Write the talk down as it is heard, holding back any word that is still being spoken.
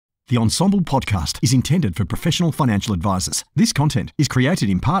The Ensombl podcast is intended for professional financial advisors. This content is created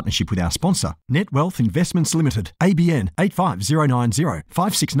in partnership with our sponsor, Net Wealth Investments Limited, ABN 85090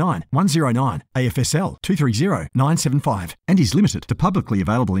 569 109, AFSL 230975, and is limited to publicly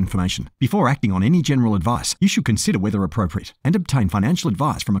available information. Before acting on any general advice, you should consider whether appropriate and obtain financial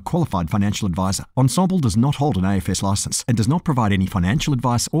advice from a qualified financial advisor. Ensombl does not hold an AFS license and does not provide any financial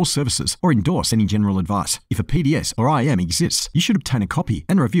advice or services or endorse any general advice. If a PDS or IM exists, you should obtain a copy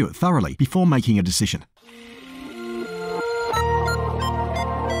and review it thoroughly before making a decision.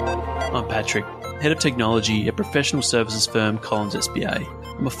 I'm Patrick, Head of Technology at professional services firm Collins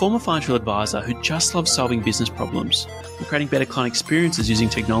SBA. I'm a former financial advisor who just loves solving business problems and creating better client experiences using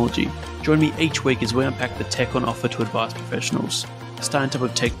technology. Join me each week as we unpack the tech on offer to advice professionals, stay on top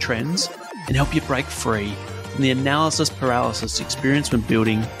of tech trends, and help you break free from the analysis paralysis experienced when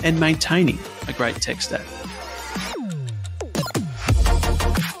building and maintaining a great tech stack.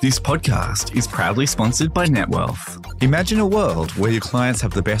 This podcast is proudly sponsored by NetWealth. Imagine a world where your clients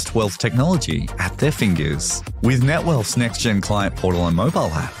have the best wealth technology at their fingers. With NetWealth's next-gen client portal and mobile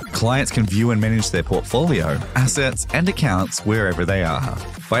app, clients can view and manage their portfolio, assets, and accounts wherever they are.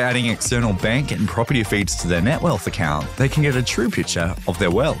 By adding external bank and property feeds to their NetWealth account, they can get a true picture of their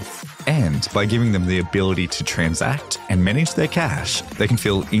wealth. And by giving them the ability to transact and manage their cash, they can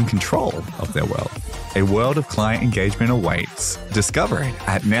feel in control of their wealth. A world of client engagement awaits. Discover it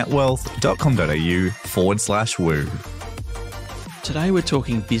at netwealth.com.au/woo. Today we're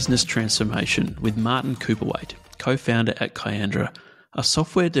talking business transformation with Martin Cooperwaite, co-founder at Kiandra, a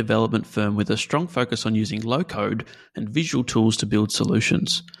software development firm with a strong focus on using low-code and visual tools to build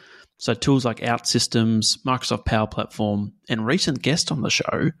solutions. So tools like OutSystems, Microsoft Power Platform, and recent guest on the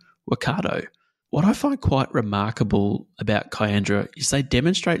show, Wacado. What I find quite remarkable about Kiandra is they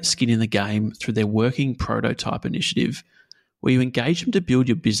demonstrate skin in the game through their working prototype initiative, where you engage them to build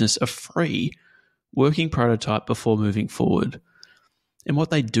your business a free working prototype before moving forward. And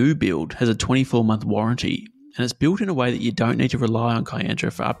what they do build has a 24-month warranty, and it's built in a way that you don't need to rely on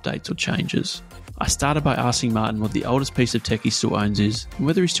Kiandra for updates or changes. I started by asking Martin what the oldest piece of tech he still owns is and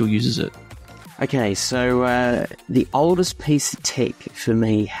whether he still uses it. Okay, so the oldest piece of tech for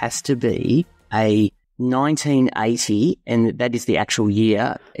me has to be a 1980, and that is the actual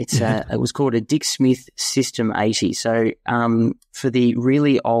year. It was called a Dick Smith System 80. So for the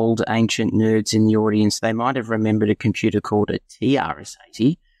really old ancient nerds in the audience, they might have remembered a computer called a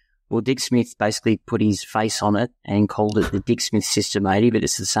TRS-80. Well, Dick Smith basically put his face on it and called it the Dick Smith System 80, but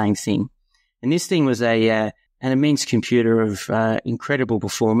it's the same thing. And this thing was an immense computer of incredible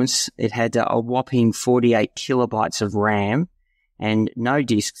performance. It had a whopping 48 kilobytes of RAM and no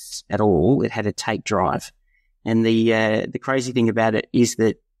disks at all. It had a tape drive. And the crazy thing about it is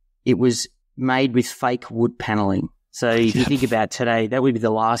that it was made with fake wood paneling. So if you think about today, that would be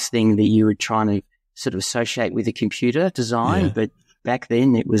the last thing that you were trying to sort of associate with a computer design. Yeah. But back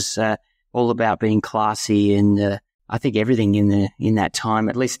then it was all about being classy, and I think everything in that time,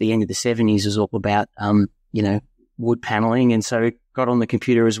 at least the end of the 70s, was all about wood paneling, and so it got on the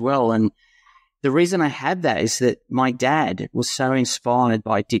computer as well. And the reason I had that is that my dad was so inspired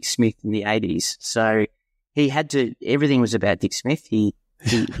by Dick Smith in the 80s. So he had to, everything was about Dick Smith. He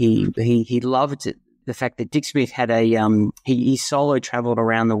loved it, the fact that Dick Smith had he solo traveled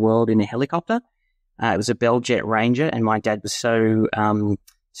around the world in a helicopter. It was a Bell Jet Ranger, and my dad was so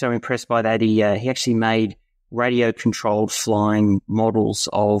impressed by that. He actually made radio controlled flying models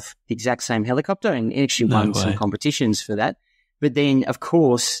of the exact same helicopter, and actually won some competitions for that. But then, of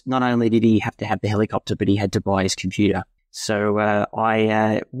course, not only did he have to have the helicopter, but he had to buy his computer. So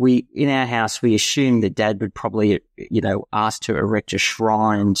we in our house, we assumed that Dad would probably ask to erect a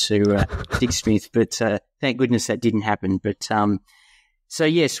shrine to Dick Smith, but thank goodness that didn't happen. But so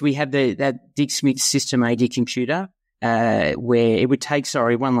yes, we had that Dick Smith System 80 computer where it would take.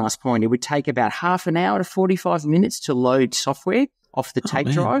 Sorry, one last point. It would take about half an hour to 45 minutes to load software off the tape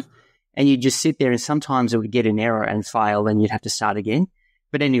drive. And you'd just sit there, and sometimes it would get an error and fail, and you'd have to start again.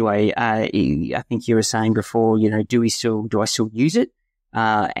 But anyway, I think you were saying before, do I still use it?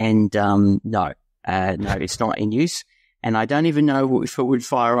 No, it's not in use, and I don't even know if it would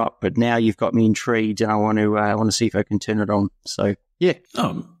fire up. But now you've got me intrigued, and I want to see if I can turn it on. So yeah.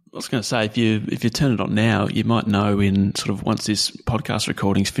 I was going to say, if you turn it on now, you might know in sort of once this podcast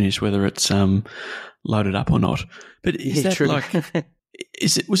recording's finished whether it's loaded up or not. But is that true?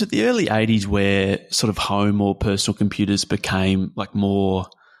 Was it the early 80s where sort of home or personal computers became like more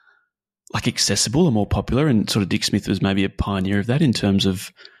like accessible and more popular, and sort of Dick Smith was maybe a pioneer of that in terms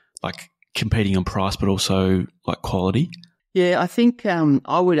of like competing on price but also like quality? Yeah, I think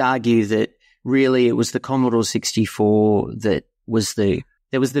I would argue that really it was the Commodore 64 that was the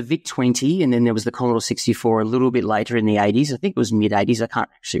there was the VIC-20 and then there was the Commodore 64 a little bit later in the 80s. I think it was mid-80s. I can't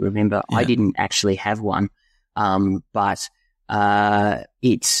actually remember. Yeah. I didn't actually have one. But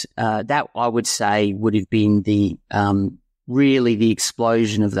it's that I would say would have been the really the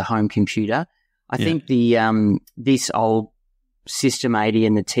explosion of the home computer. I think the this old System 80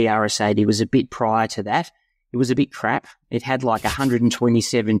 and the TRS-80 was a bit prior to that. It was a bit crap. It had like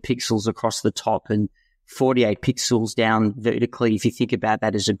 127 pixels across the top and 48 pixels down vertically, if you think about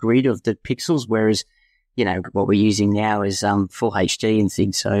that as a grid of the pixels, whereas, you know, what we're using now is full HD and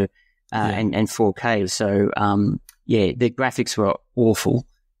things, so and 4K. So, the graphics were awful,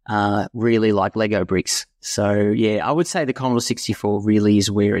 really like Lego bricks. So, yeah, I would say the Commodore 64 really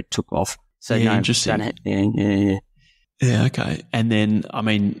is where it took off. So, interesting. Yeah, okay. And then, I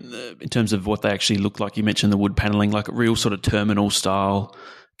mean, in terms of what they actually look like, you mentioned the wood paneling, like a real sort of terminal-style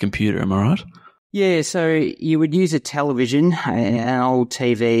computer, am I right? Yeah, so you would use a television, an old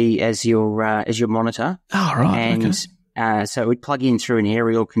TV as your monitor. Oh, right. And so it would plug in through an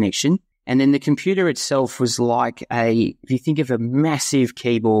aerial connection. And then the computer itself was like if you think of a massive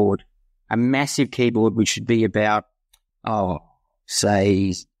keyboard which would be about,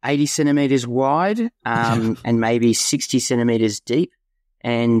 say 80 centimeters wide, and maybe 60 centimeters deep.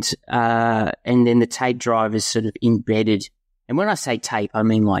 And then the tape drive is sort of embedded. And when I say tape, I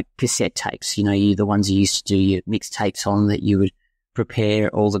mean like cassette tapes, you know, the ones you used to do your mixtapes on that you would prepare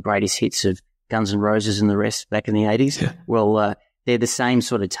all the greatest hits of Guns N' Roses and the rest back in the 80s. Yeah. Well, they're the same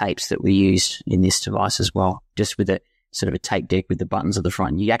sort of tapes that we used in this device as well, just with a sort of a tape deck with the buttons at the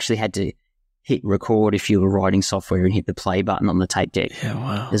front. You actually had to hit record if you were writing software and hit the play button on the tape deck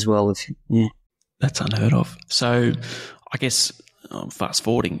as well. That's unheard of. So I guess fast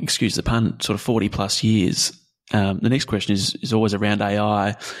forwarding, excuse the pun, sort of 40 plus years, the next question is always around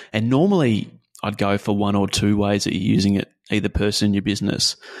AI. And normally I'd go for one or two ways that you're using it, either person in your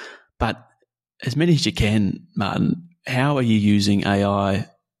business. But as many as you can, Martin, how are you using AI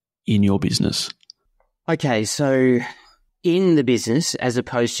in your business? Okay, so in the business, as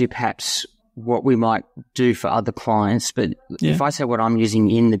opposed to perhaps what we might do for other clients, but if I say what I'm using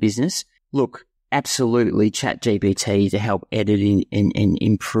in the business, look, absolutely ChatGPT to help edit and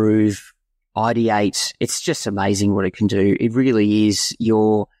improve, ideate. It's just amazing what it can do. It really is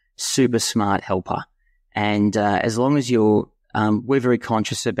your super smart helper. And as long as we're very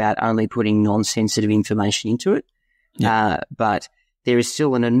conscious about only putting non-sensitive information into it, but there is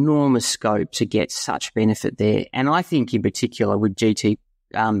still an enormous scope to get such benefit there. And I think in particular with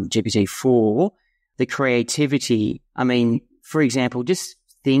GPT-4, the creativity, I mean, for example, just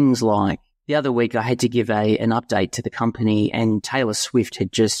things like the other week I had to give an update to the company and Taylor Swift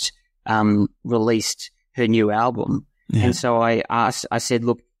had just released her new album. Yeah. And so I said,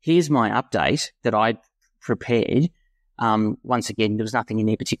 look, here's my update that I prepared. Once again, there was nothing in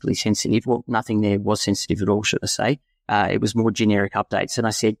there particularly sensitive. Well, nothing there was sensitive at all, should I say. It was more generic updates. And I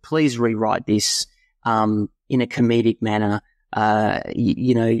said, please rewrite this in a comedic manner,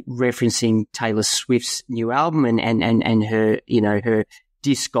 referencing Taylor Swift's new album and her, her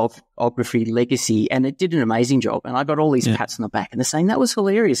discography legacy. And it did an amazing job. And I got all these pats on the back and they're saying that was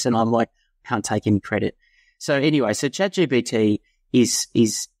hilarious. And I'm like, can't take any credit. So anyway, so ChatGPT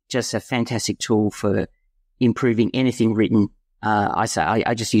is just a fantastic tool for improving anything written. I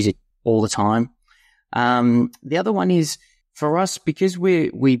just use it all the time. The other one is for us, because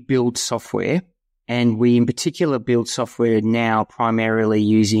we build software and we in particular build software now primarily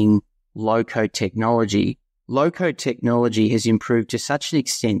using low-code technology. Low-code technology has improved to such an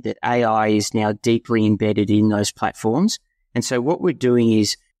extent that AI is now deeply embedded in those platforms. And so what we're doing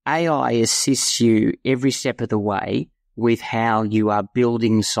is AI assists you every step of the way with how you are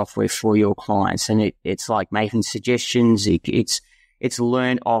building software for your clients. And it's like making suggestions. It's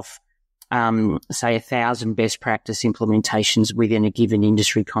learned off, say 1,000 best practice implementations within a given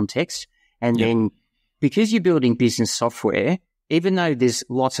industry context. And then because you're building business software, even though there's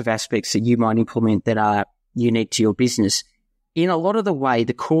lots of aspects that you might implement that are unique to your business, in a lot of the way,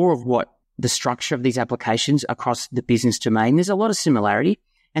 the core of what the structure of these applications across the business domain, there's a lot of similarity.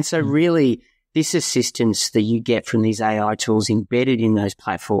 And so really this assistance that you get from these AI tools embedded in those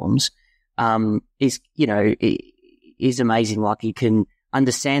platforms, is amazing. Like you can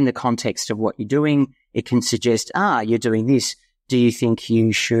understand the context of what you're doing. It can suggest, you're doing this. Do you think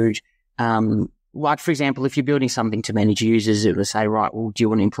you should, like, for example, if you're building something to manage users, it will say, right, well, do you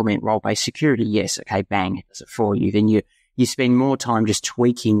want to implement role-based security? Yes. Okay, bang, it does it for you. Then you spend more time just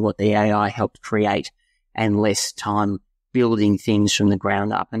tweaking what the AI helped create and less time building things from the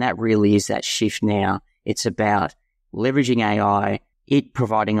ground up. And that really is that shift now. It's about leveraging AI, it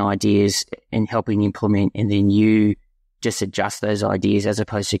providing ideas and helping implement, and then you just adjust those ideas as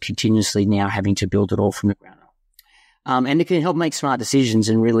opposed to continuously now having to build it all from the ground up. And it can help make smart decisions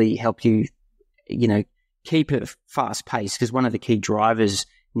and really help you, keep it fast paced, because one of the key drivers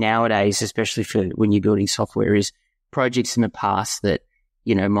nowadays, especially for when you're building software, is projects in the past that,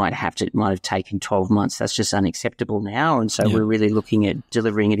 might have taken 12 months. That's just unacceptable now. And so we're really looking at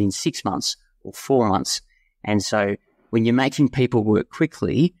delivering it in 6 months or 4 months. And so when you're making people work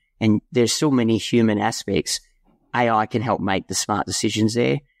quickly, and there's still many human aspects, AI can help make the smart decisions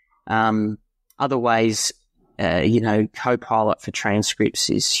there. Other ways, Copilot for transcripts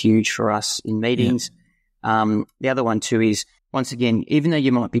is huge for us in meetings. The other one too is, once again, even though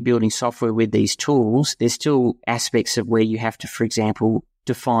you might be building software with these tools, there's still aspects of where you have to, for example,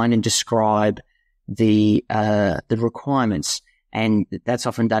 define and describe the requirements. And that's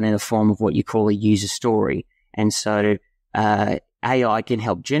often done in the form of what you call a user story. And so AI can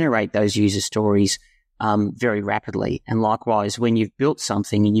help generate those user stories very rapidly. And likewise, when you've built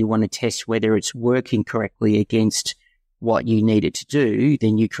something and you want to test whether it's working correctly against what you need it to do,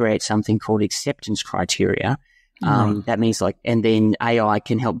 then you create something called acceptance criteria. That means and then AI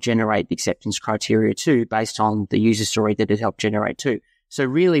can help generate the acceptance criteria too, based on the user story that it helped generate too. So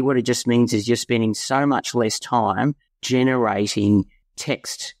really what it just means is you're spending so much less time generating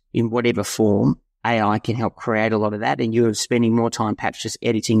text in whatever form. AI can help create a lot of that, and you're spending more time perhaps just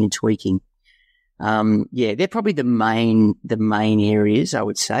editing and tweaking. They're probably the main areas, I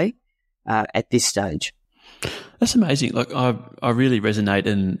would say, at this stage. That's amazing. I really resonate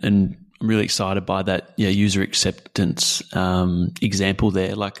and I'm really excited by that user acceptance example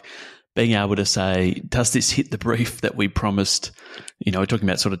there. Like being able to say, does this hit the brief that we promised? We're talking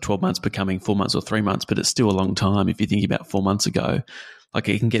about sort of 12 months becoming 4 months or 3 months, but it's still a long time if you think about 4 months ago. Like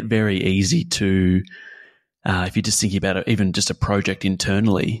it can get very easy to, if you're just thinking about it, even just a project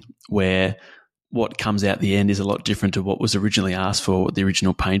internally where what comes out the end is a lot different to what was originally asked for, what the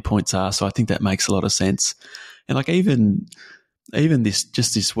original pain points are. So I think that makes a lot of sense. And even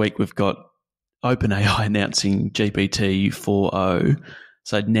this week, we've got OpenAI announcing GPT 4.0.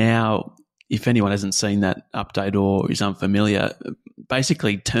 So now, if anyone hasn't seen that update or is unfamiliar,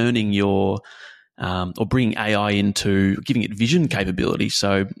 basically turning or bringing AI into giving it vision capability.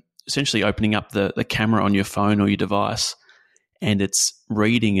 So essentially opening up the camera on your phone or your device, and it's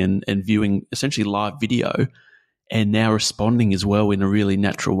reading and viewing essentially live video and now responding as well in a really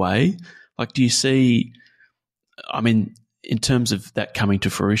natural way. Like, do you see, in terms of that coming to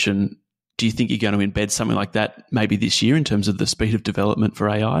fruition, do you think you're going to embed something like that maybe this year in terms of the speed of development for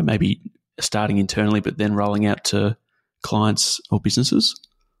AI, maybe starting internally but then rolling out to clients or businesses?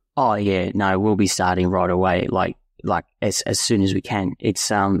 Oh yeah, no, we'll be starting right away, like as soon as we can. It's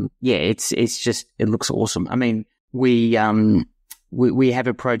just, it looks awesome. We have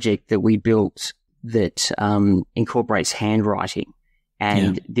a project that we built that incorporates handwriting,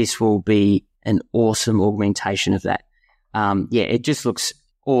 and this will be an awesome augmentation of that. It just looks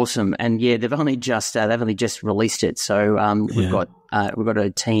awesome, and they've only just released it, so we've got a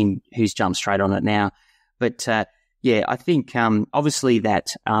team who's jumped straight on it now. But I think obviously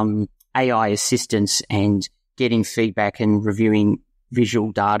that AI assistance and getting feedback and reviewing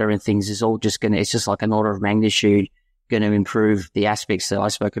visual data and things is all just it's just like an order of magnitude going to improve the aspects that I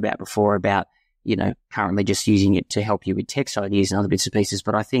spoke about before about, currently just using it to help you with text ideas and other bits and pieces.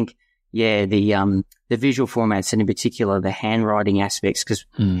 But I think, the visual formats and in particular the handwriting aspects, because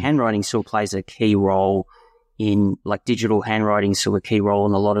handwriting still plays a key role in, like, digital handwriting still a key role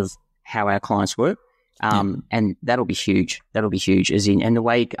in a lot of how our clients work. And that'll be huge. And the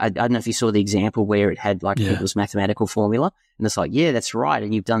way, I don't know if you saw the example where it had people's mathematical formula, and it's like, that's right,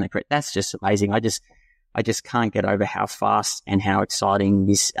 and you've done it correct. That's just amazing. I just can't get over how fast and how exciting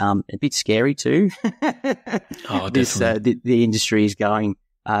this, a bit scary too. The industry is going.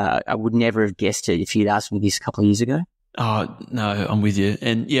 I would never have guessed it if you'd asked me this a couple of years ago. Oh, no, I'm with you.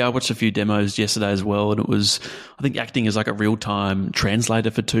 And I watched a few demos yesterday as well, and it was, I think, acting as like a real-time translator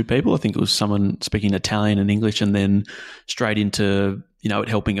for two people. I think it was someone speaking Italian and English, and then straight into, it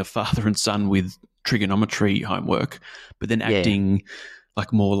helping a father and son with trigonometry homework, but then acting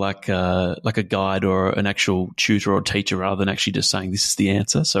like more like a guide or an actual tutor or teacher rather than actually just saying this is the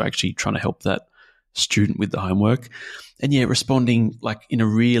answer. So actually trying to help that student with the homework, and responding like in a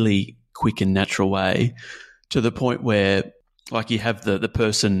really quick and natural way, to the point where, like, you have the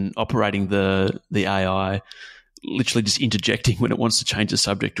person operating the AI literally just interjecting when it wants to change the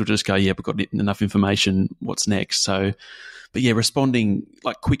subject, or just go, we've got enough information, what's next? So, but responding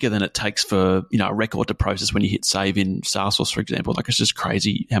like quicker than it takes for, a record to process when you hit save in Salesforce, for example. Like, it's just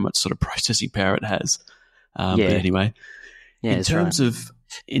crazy how much sort of processing power it has. But anyway, in terms of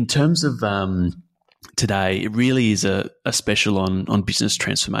today, it really is a special on business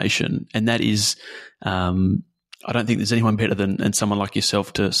transformation. And that is, I don't think there's anyone better than someone like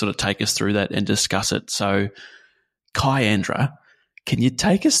yourself to sort of take us through that and discuss it. So, Kiandra, can you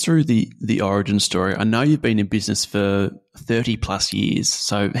take us through the origin story? I know you've been in business for 30 plus years,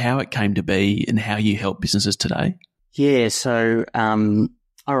 so how it came to be and how you help businesses today? Yeah, so,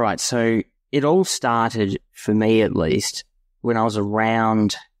 all right, so it all started, for me at least, when I was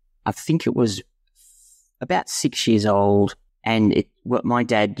around, I think it was about 6 years old, and what my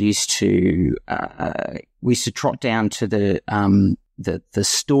dad used to, we used to trot down to the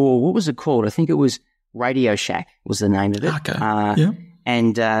store. What was it called? I think it was Radio Shack was the name of it. Okay. Yeah.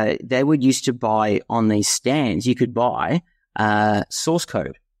 And they would used to buy on these stands. You could buy source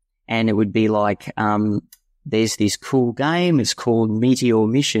code, and it would be like, there's this cool game. It's called Meteor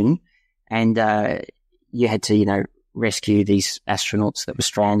Mission, and you had to, rescue these astronauts that were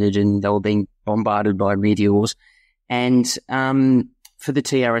stranded and they were being bombarded by meteors. And for the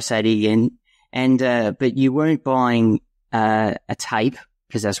TRS-80 but you weren't buying a tape,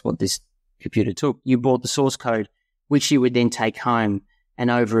 because that's what this computer took. You bought the source code, which you would then take home,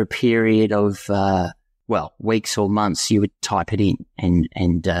 and over a period of weeks or months, you would type it in, and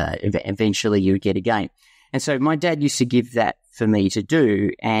eventually you would get a game. And so my dad used to give that for me to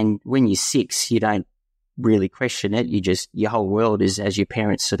do. And when you're 6, you don't really question it. Your whole world is as your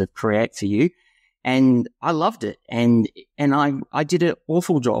parents sort of create for you. And I loved it. And I did an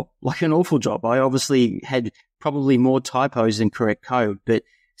awful job. I obviously had probably more typos than correct code, but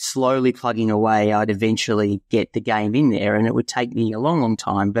slowly plugging away, I'd eventually get the game in there, and it would take me a long, long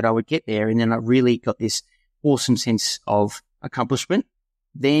time, but I would get there. And then I really got this awesome sense of accomplishment.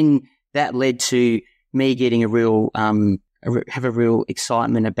 Then that led to me getting have a real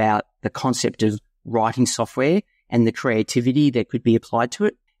excitement about the concept of writing software and the creativity that could be applied to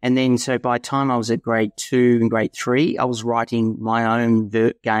it. And then, so by the time I was at grade 2 and grade 3, I was writing my own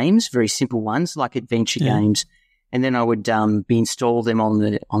games, very simple ones like adventure games. And then I would install them on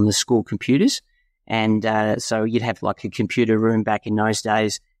the school computers. And so you'd have like a computer room back in those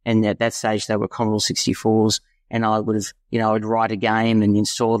days. And at that stage, they were Commodore 64s. And I would have, I would write a game and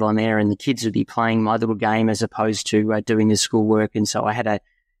install it on there, and the kids would be playing my little game as opposed to doing the schoolwork. And so I had a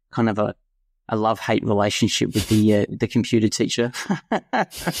kind of a love-hate relationship with the computer teacher.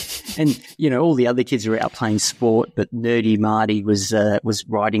 And, all the other kids were out playing sport, but nerdy Marty was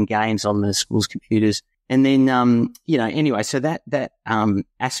writing games on the school's computers. And then, anyway, so that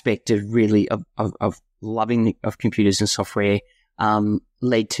aspect of really of loving of computers and software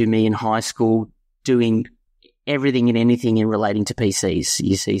led to me in high school doing everything and anything in relating to PCs,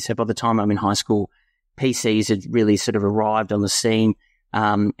 you see. So by the time I'm in high school, PCs had really sort of arrived on the scene.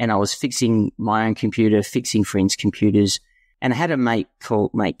 And I was fixing my own computer, fixing friends' computers. And I had a mate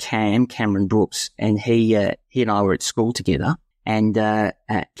called Cameron Brooks, and he and I were at school together. And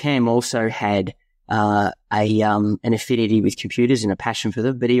Cam also had an affinity with computers and a passion for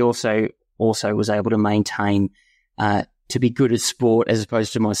them, but he also was able to maintain to be good at sport as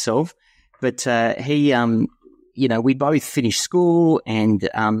opposed to myself. But we both finished school, and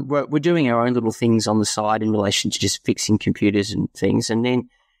we're doing our own little things on the side in relation to just fixing computers and things. And then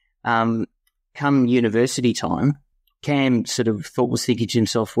come university time, Cam was thinking to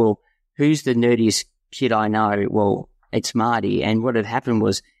himself, well, who's the nerdiest kid I know? Well, it's Marty. And what had happened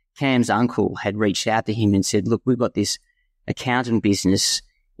was Cam's uncle had reached out to him and said, look, we've got this accountant business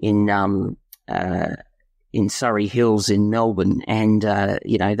in Surrey Hills in Melbourne, and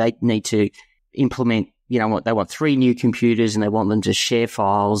they need to implement, they want 3 new computers, and they want them to share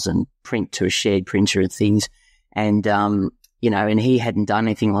files and print to a shared printer and things. And and he hadn't done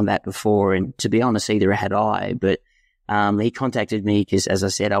anything like that before, and to be honest, either had I. But he contacted me because, as I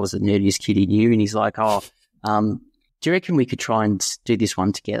said, I was the nerdiest kid he knew, and he's like, do you reckon we could try and do this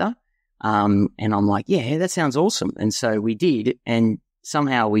one together? And I'm like, yeah, that sounds awesome. And so we did, and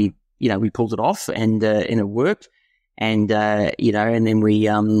somehow we pulled it off, and it worked. And and then we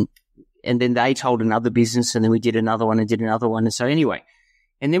and then they told another business, and then we did another one and did another one. And so anyway,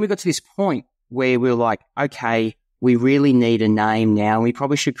 and then we got to this point where we were like, okay, we really need a name now, and we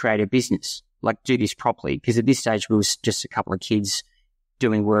probably should create a business, like do this properly. Because at this stage, we was just a couple of kids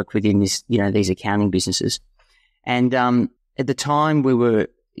doing work within this, these accounting businesses. And at the time, we were,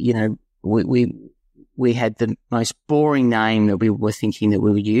 we had the most boring name that we were thinking that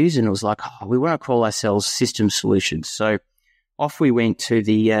we would use, and it was like, we want to call ourselves System Solutions. So off we went to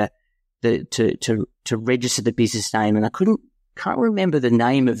to register the business name, and I can't remember the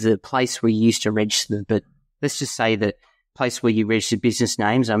name of the place where you used to register, but let's just say the place where you registered business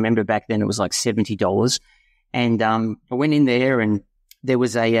names. I remember back then it was like $70. And I went in there and there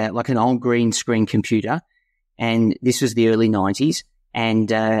was like an old green screen computer, and this was the early 90s.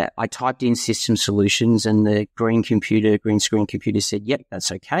 And I typed in system solutions, and the green screen computer said, yep,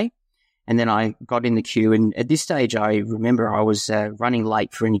 that's okay. And then I got in the queue. And at this stage, I remember I was running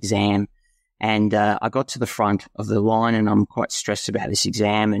late for an exam, and I got to the front of the line, and I'm quite stressed about this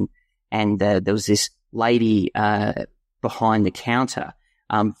exam. And there was this lady behind the counter,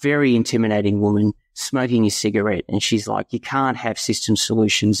 very intimidating woman, smoking a cigarette. And she's like, you can't have system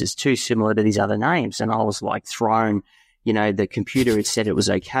solutions. It's too similar to these other names. And I was like thrown. The computer had said it was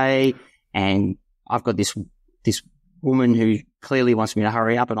okay, and I've got this woman who clearly wants me to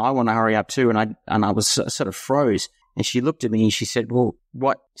hurry up, and I want to hurry up too, and I was sort of froze. And she looked at me and she said, well,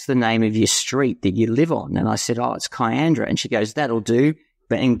 what's the name of your street that you live on? And I said, oh, it's Kiandra. And she goes, that'll do.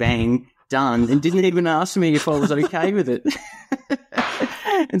 Bang, bang, done. And didn't even ask me if I was okay with it.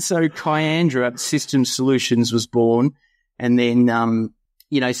 And so Kiandra System Solutions was born. And then,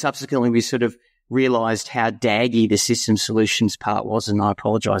 subsequently we sort of realised how daggy the system solutions part was, and I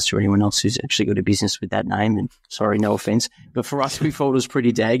apologise to anyone else who's actually got a business with that name, and sorry, no offence, but for us we thought it was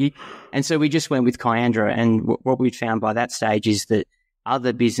pretty daggy, and so we just went with Kiandra. And what we'd found by that stage is that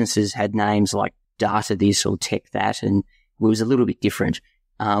other businesses had names like Data This or Tech That, and it was a little bit different.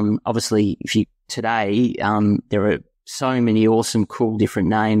 Obviously, today there are so many awesome, cool, different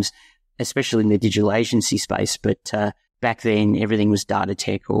names, especially in the digital agency space, but back then, everything was Data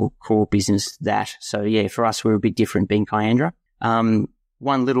Tech or Core Business That. So, yeah, for us, we were a bit different being Kiandra.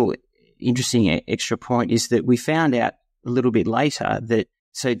 One little interesting extra point is that we found out a little bit later that,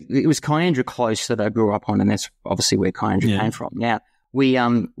 so it was Kiandra Close that I grew up on, and that's obviously where Kiandra came from. Now, we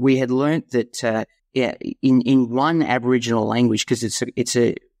had learnt that, in one Aboriginal language, because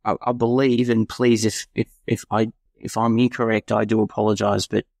I believe, and please, if I'm incorrect, I do apologise,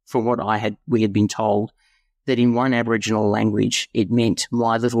 but from what we had been told, that in one Aboriginal language, it meant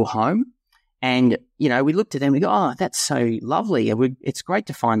my little home. And, we looked at them and we go, oh, that's so lovely. And it's great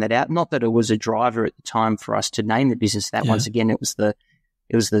to find that out. Not that it was a driver at the time for us to name the business that. Once again, it was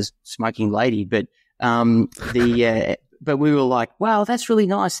the smoking lady. But, but we were like, wow, that's really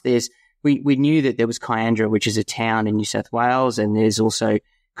nice. We knew that there was Kiandra, which is a town in New South Wales. And there's also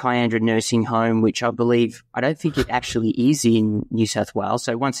Kiandra Nursing Home, which I don't think it actually is in New South Wales.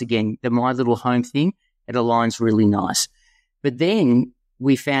 So once again, the my little home thing, it aligns really nice. But then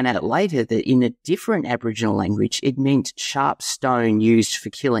we found out later that in a different Aboriginal language, it meant sharp stone used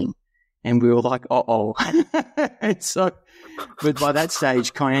for killing. And we were like, uh-oh. And so, but by that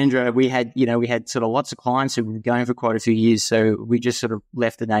stage, Kiandra, we had sort of lots of clients who were going for quite a few years. So we just sort of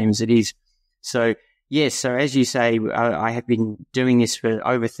left the name as it is. So, yes. So as you say, I have been doing this for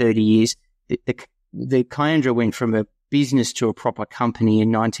over 30 years. The Kiandra went from a business to a proper company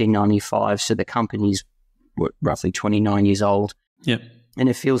in 1995. So the company's roughly 29 years old. Yep. And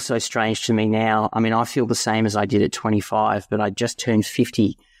it feels so strange to me now. I mean, I feel the same as I did at 25, but I just turned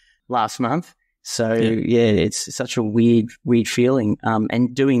 50 last month. So, it's such a weird feeling.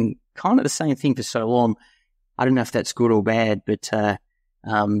 And doing kind of the same thing for so long, I don't know if that's good or bad, but,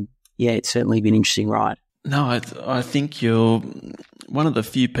 it's certainly been an interesting ride. No, I think you're one of the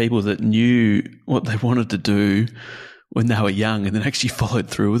few people that knew what they wanted to do when they were young and then actually followed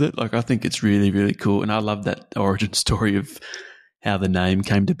through with it. Like, I think it's really, really cool. And I love that origin story of how the name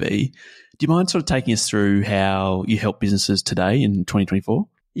came to be. Do you mind sort of taking us through how you help businesses today in 2024?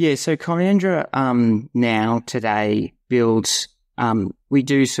 Yeah, so Kiandra now today builds, we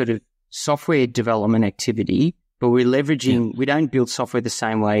do sort of software development activity, but we're leveraging, we don't build software the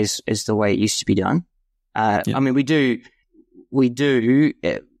same way as the way it used to be done. I mean, we do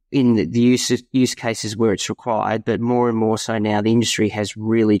in the use cases where it's required, but more and more so now the industry has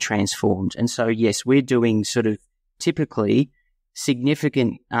really transformed. And so, yes, we're doing sort of typically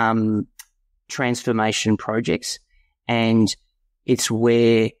significant transformation projects, and it's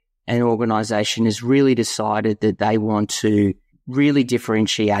where an organisation has really decided that they want to really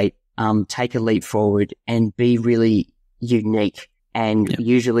differentiate, take a leap forward and be really unique. And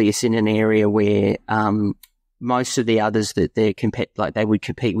usually it's in an area where most of the others that they would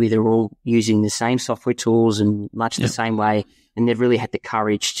compete with are all using the same software tools and much the same way, and they've really had the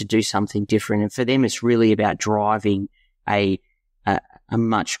courage to do something different. And for them, it's really about driving a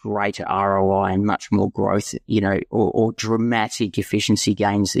much greater ROI and much more growth, or dramatic efficiency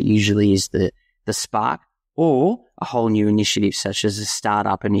gains that usually is the spark, or a whole new initiative such as a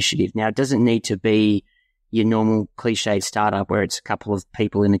startup initiative. Now, it doesn't need to be your normal cliched startup where it's a couple of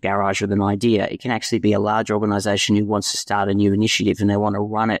people in a garage with an idea. It can actually be a large organization who wants to start a new initiative and they want to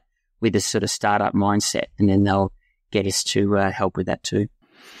run it with a sort of startup mindset, and then they'll get us to help with that too.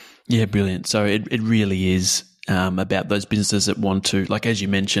 Yeah, brilliant. So it really is about those businesses that want to, like as you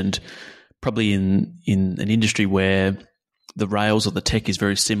mentioned, probably in an industry where the rails or the tech is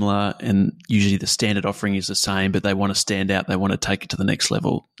very similar and usually the standard offering is the same, but they want to stand out, they want to take it to the next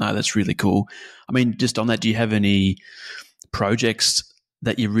level. No, that's really cool. I mean, just on that, do you have any projects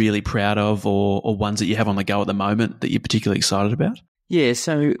that you're really proud of or ones that you have on the go at the moment that you're particularly excited about? Yeah,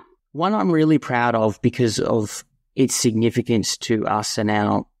 so one I'm really proud of because of its significance to us and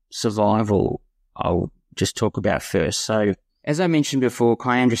our survival, I'll just talk about first. So as I mentioned before,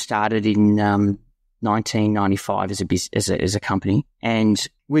 Kiandra started in 1995 as a company, and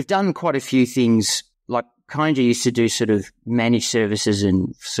we've done quite a few things. Like Kiandra used to do sort of managed services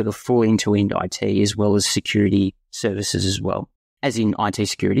and sort of full end-to-end IT as well as security services as well, as in IT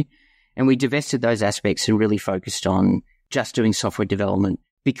security. And we divested those aspects and really focused on just doing software development,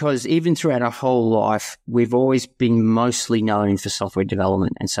 because even throughout our whole life, we've always been mostly known for software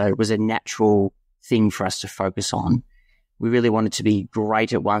development. And so it was a natural thing for us to focus on. We really wanted to be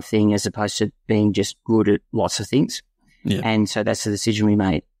great at one thing as opposed to being just good at lots of things. Yeah. And so that's the decision we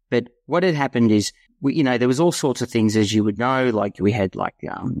made. But what had happened is, there was all sorts of things, as you would know, like we had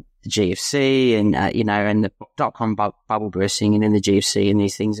the GFC and, and the dot-com bubble bursting and then the GFC and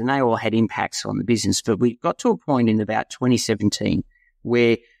these things, and they all had impacts on the business. But we got to a point in about 2017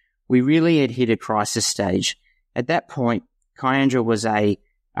 where we really had hit a crisis stage. At that point, Kiandra was a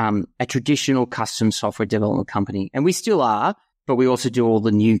traditional custom software development company, and we still are, but we also do all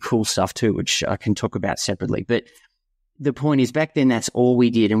the new cool stuff too, which I can talk about separately. But the point is, back then, that's all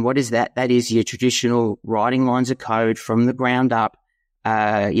we did. And what is that? That is your traditional writing lines of code from the ground up.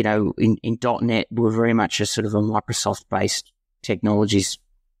 In .NET, we're very much a sort of a Microsoft-based technologies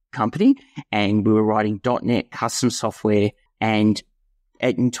company, and we were writing .NET custom software. And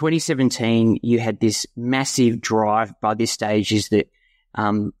in 2017, you had this massive drive by this stage is that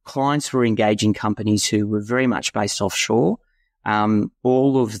clients were engaging companies who were very much based offshore.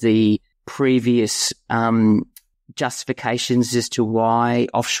 All of the previous justifications as to why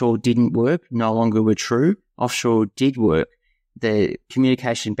offshore didn't work no longer were true. Offshore did work. The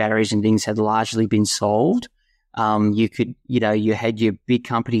communication barriers and things had largely been solved. You had your big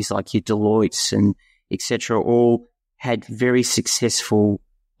companies like your Deloittes and et cetera, all had very successful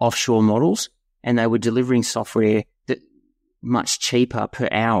offshore models, and they were delivering software that much cheaper per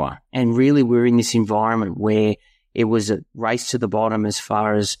hour. And really we're in this environment where it was a race to the bottom as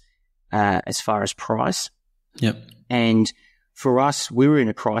far as price. Yep. And for us, we were in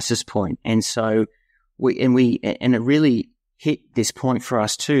a crisis point. And so it really hit this point for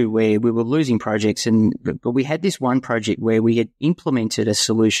us too, where we were losing projects. But we had this one project where we had implemented a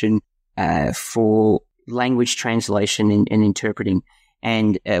solution for language translation and interpreting.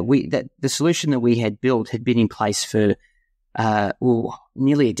 And the solution that we had built had been in place for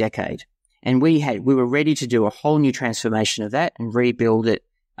nearly a decade. And we were ready to do a whole new transformation of that and rebuild it.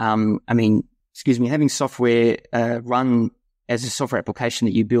 Having software run as a software application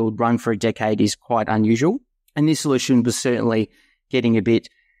that you build run for a decade is quite unusual. And this solution was certainly getting a bit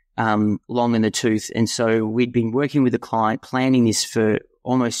long in the tooth. And so we'd been working with the client, planning this for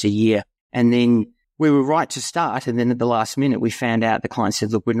almost a year. And then we were right to start. And then at the last minute, we found out the client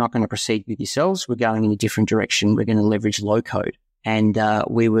said, look, we're not going to proceed with yourselves. We're going in a different direction. We're going to leverage low code. And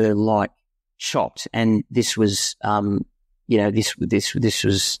we were like shocked. And this was, this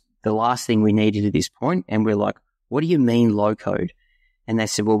was the last thing we needed at this point. And we're like, what do you mean low code? And they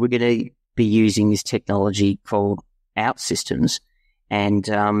said, well, we're going to be using this technology called OutSystems, and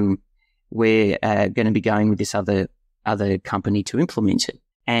we're going to be going with this other company to implement it.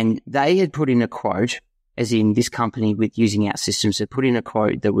 And they had put in a quote, as in this company with using OutSystems had put in a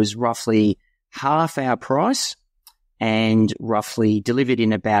quote that was roughly half our price and roughly delivered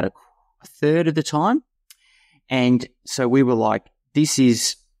in about a third of the time. And so we were like, this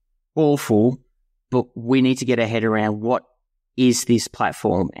is awful, but we need to get our head around what is this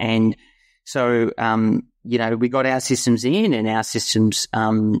platform. And so, we got OutSystems in, and OutSystems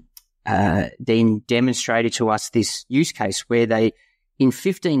then demonstrated to us this use case where in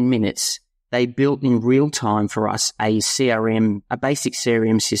 15 minutes, they built in real time for us a basic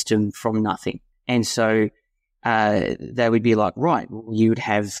CRM system from nothing. And so they would be like, right, you would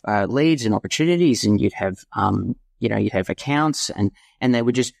have leads and opportunities, and you'd have you'd have accounts, and they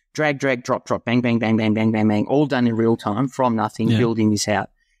would just drag, drop, bang, bang, bang, bang, bang, bang, bang, all done in real time from nothing, building this out.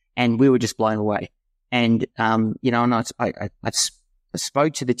 And we were just blown away. And, and I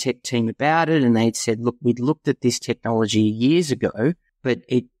spoke to the tech team about it, and they'd said, look, we'd looked at this technology years ago, but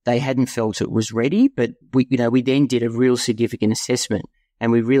they hadn't felt it was ready. But we then did a real significant assessment,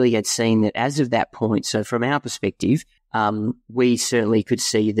 and we really had seen that as of that point. So from our perspective, we certainly could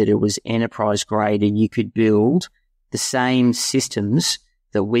see that it was enterprise grade, and you could build the same systems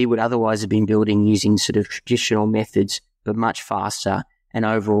that we would otherwise have been building using sort of traditional methods, but much faster and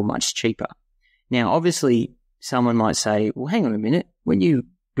overall much cheaper. Now, obviously, someone might say, well, hang on a minute. When you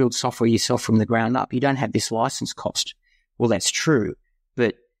build software yourself from the ground up, you don't have this license cost. Well, that's true.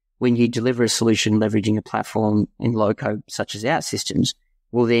 But when you deliver a solution leveraging a platform in low code such as OutSystems,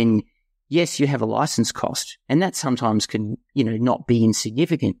 well, then, yes, you have a license cost, and that sometimes can, not be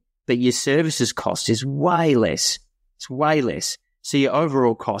insignificant, but your services cost is way less. It's way less. So your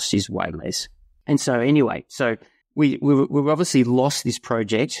overall cost is way less. And so anyway, we've obviously lost this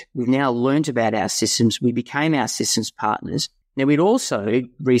project. We've now learned about OutSystems. We became OutSystems partners. Now, we'd also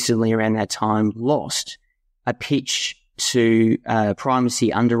recently around that time lost a pitch to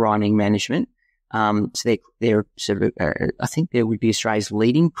Primacy Underwriting Management. So they're sort of, I think they would be Australia's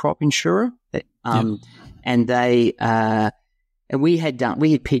leading crop insurer. And they, and we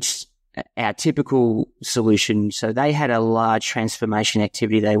had pitched our typical solution. So they had a large transformation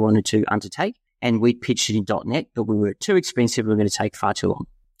activity they wanted to undertake, and we pitched it in .NET, but we were too expensive. We were going to take far too long.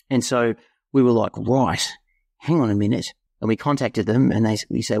 And so we were like, right, hang on a minute. And we contacted them, and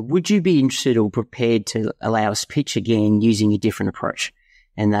we said, would you be interested or prepared to allow us pitch again using a different approach?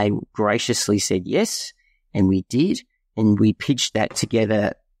 And they graciously said yes, and we did. And we pitched that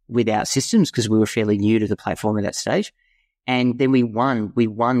together with OutSystems because we were fairly new to the platform at that stage. And then we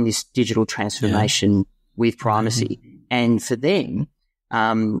won this digital transformation with Primacy. Mm-hmm. And for them,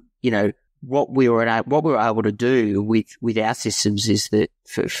 what we were able to do with OutSystems is that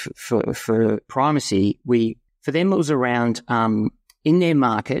for Primacy, for them, it was around, in their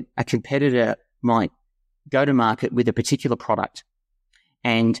market, a competitor might go to market with a particular product,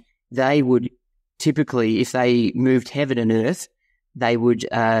 and they would typically, if they moved heaven and earth, they would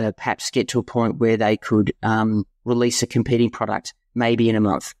perhaps get to a point where they could release a competing product maybe in a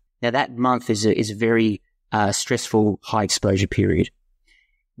month. Now, that month is a very stressful, high exposure period.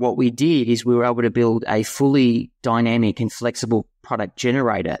 What we did is we were able to build a fully dynamic and flexible product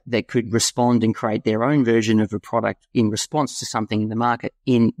generator that could respond and create their own version of a product in response to something in the market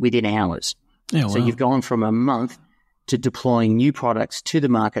within hours. Oh, wow. So you've gone from a month to deploying new products to the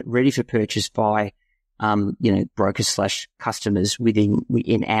market ready for purchase by, brokers / customers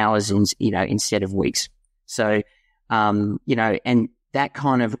within hours and, instead of weeks. So, and that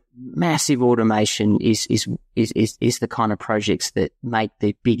kind of massive automation is the kind of projects that make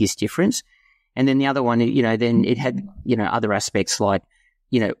the biggest difference. And then the other one, then it had, other aspects like,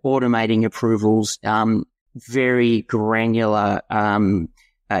 automating approvals, very granular,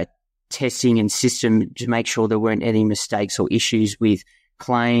 testing and system to make sure there weren't any mistakes or issues with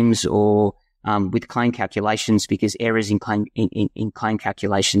claims or, with claim calculations, because errors in claim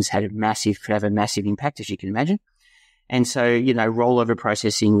calculations could have a massive impact, as you can imagine. And so, rollover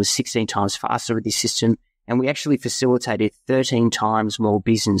processing was 16 times faster with this system. And we actually facilitated 13 times more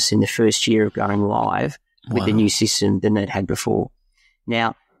business in the first year of going live with the new system than it had before.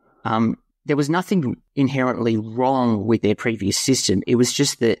 Now, there was nothing inherently wrong with their previous system. It was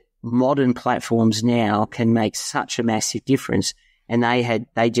just that modern platforms now can make such a massive difference. And I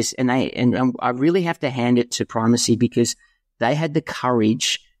really have to hand it to Primacy, because they had the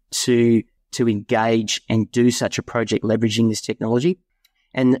courage to engage and do such a project leveraging this technology.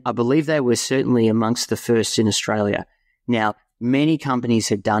 And I believe they were certainly amongst the first in Australia. Now, many companies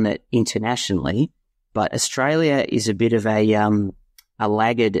have done it internationally, but Australia is a bit of a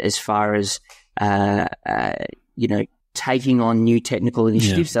laggard as far as, taking on new technical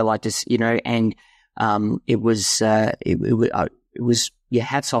initiatives. They like to, and it was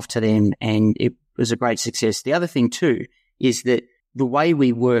hats off to them, and it was a great success. The other thing too is that the way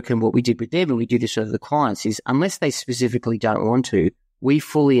we work and what we did with them, and we do this with the clients, is unless they specifically don't want to, we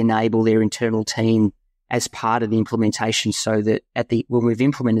fully enable their internal team as part of the implementation, so that when we've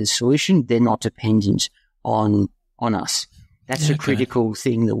implemented a solution, they're not dependent on us. That's a critical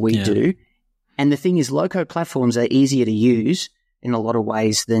thing that we do. And the thing is, low-code platforms are easier to use in a lot of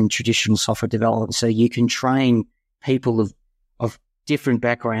ways than traditional software development. So you can train people of different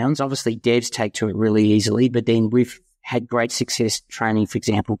backgrounds. Obviously, devs take to it really easily, but then we've had great success training, for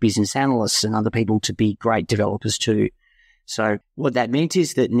example, business analysts and other people to be great developers too. So what that meant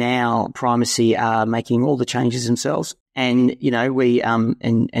is that now Primacy are making all the changes themselves, and we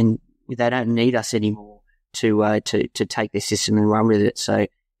and they don't need us anymore to take their system and run with it. So,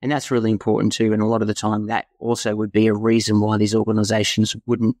 and that's really important too. And a lot of the time, that also would be a reason why these organisations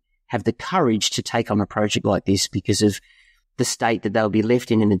wouldn't have the courage to take on a project like this, because of the state that they'll be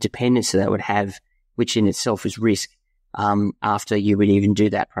left in and the dependence that they would have, which in itself is risk after you would even do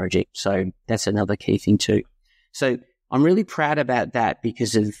that project. So that's another key thing too. So I'm really proud about that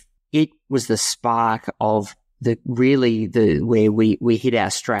because it was the spark of where we hit our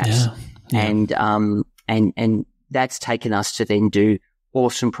straps. Yeah. And that's taken us to then do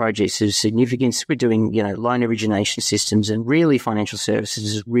awesome projects of significance. We're doing, loan origination systems, and really financial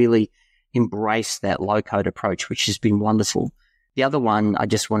services has really embraced that low code approach, which has been wonderful. The other one I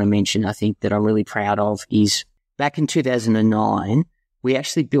just want to mention, I think that I'm really proud of, is back in 2009, we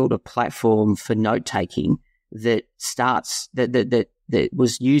actually built a platform for note taking that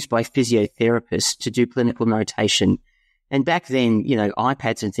was used by physiotherapists to do clinical notation. And back then,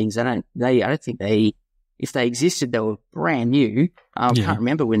 iPads and things, I don't think if they existed, they were brand new. I can't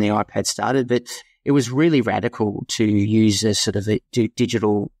remember when the iPad started, but it was really radical to use a sort of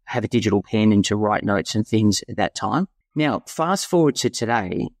have a digital pen and to write notes and things at that time. Now, fast forward to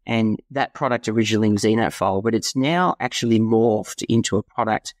today, and that product originally was eNoteFile, but it's now actually morphed into a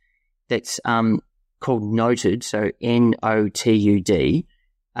product that's called Noted, so Notud.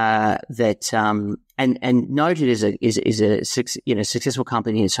 And Noted is a successful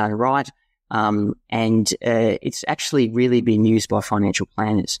company in its own right, and it's actually really been used by financial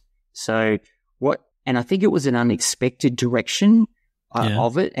planners. So and I think it was an unexpected direction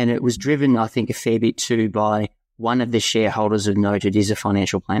of it, and it was driven, I think, a fair bit too by one of the shareholders of Noted is a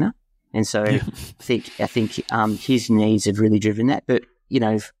financial planner, and so I think his needs have really driven that. But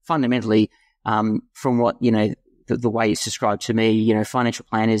fundamentally, from what the way it's described to me, financial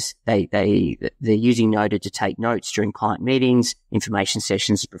planners they're using Noted to take notes during client meetings, information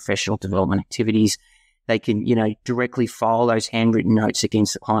sessions, professional development activities. They can directly file those handwritten notes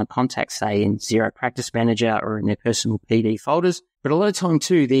against the client contacts, say in Xero Practice Manager or in their personal PD folders. But a lot of time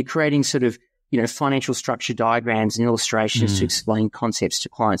too, they're creating sort of financial structure diagrams and illustrations to explain concepts to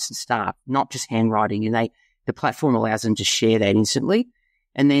clients and staff, not just handwriting. And the platform allows them to share that instantly.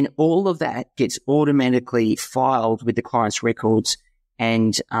 And then all of that gets automatically filed with the client's records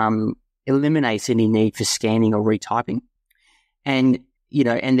and eliminates any need for scanning or retyping. And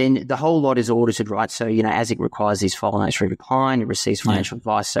then the whole lot is audited, right? So, ASIC requires these file notes for every client. It receives financial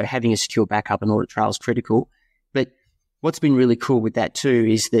advice. So having a secure backup and audit trail is critical. But what's been really cool with that too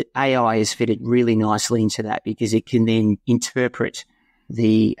is that AI has fitted really nicely into that, because it can then interpret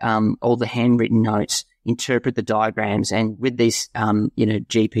all the handwritten notes, interpret the diagrams, and with this,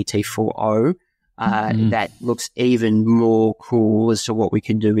 GPT-4o, that looks even more cool as to what we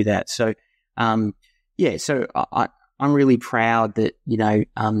can do with that. So, so I'm really proud that,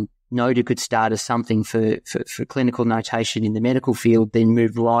 Noted could start as something for clinical notation in the medical field, then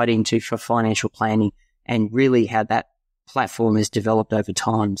move right into for financial planning, and really how that platform has developed over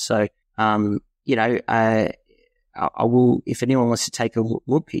time. So, I will, if anyone wants to take a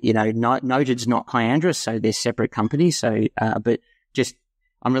look, Noted's not Kiandra, so they're separate companies. So, but just,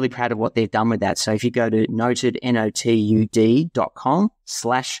 I'm really proud of what they've done with that. So if you go to noted,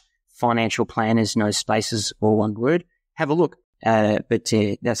 notud.com/financial planners, no spaces, all one word, have a look. But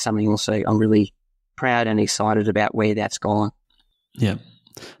that's something also I'm really proud and excited about where that's gone. Yeah.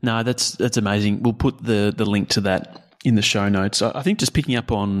 No, that's amazing. We'll put the link to that in the show notes. I think just picking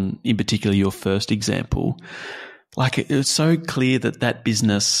up on, in particular, your first example, like it was so clear that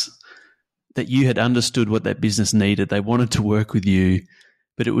business, that you had understood what that business needed. They wanted to work with you,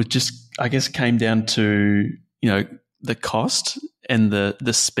 but it was just, I guess, came down to, the cost and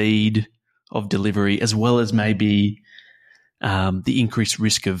the speed of delivery, as well as maybe the increased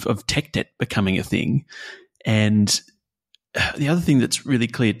risk of tech debt becoming a thing. And the other thing that's really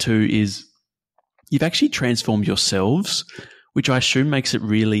clear too is you've actually transformed yourselves, which I assume makes it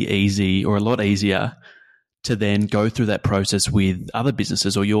really easy, or a lot easier, to then go through that process with other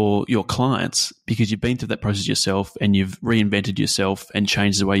businesses or your clients, because you've been through that process yourself and you've reinvented yourself and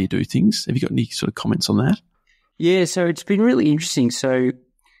changed the way you do things. Have you got any sort of comments on that? Yeah, so it's been really interesting. So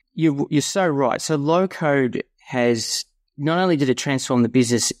you're so right. So low code has, not only did it transform the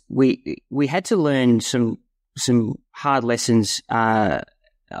business, we had to learn some hard lessons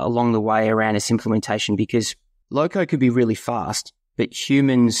along the way around its implementation, because low code could be really fast, but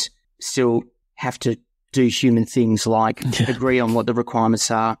humans still have to do human things like agree on what the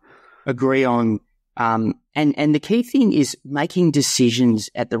requirements are, agree on, and the key thing is making decisions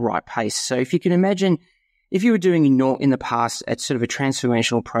at the right pace. So if you can imagine, if you were doing in the past at sort of a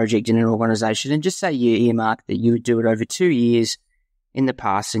transformational project in an organization, and just say you earmark that you would do it over 2 years in the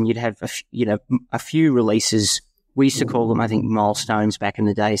past, and you'd have a few releases. We used to call them, I think, milestones back in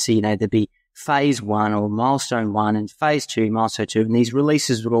the day. So, there'd be phase 1 or milestone 1 and phase 2, milestone 2, and these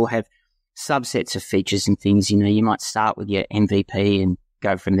releases would all have subsets of features and things. You might start with your MVP and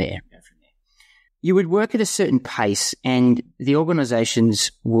go from there. You would work at a certain pace, and the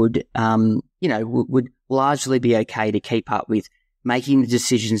organizations would largely be okay to keep up with making the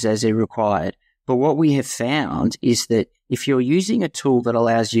decisions as they're required. But what we have found is that if you're using a tool that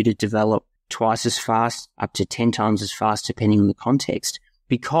allows you to develop twice as fast, up to 10 times as fast, depending on the context,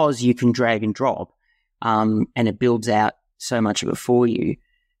 because you can drag and drop, and it builds out so much of it for you,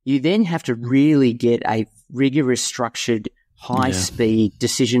 you then have to really get a rigorous, structured, high-speed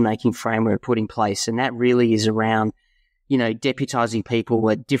decision-making framework put in place. And that really is around, deputizing people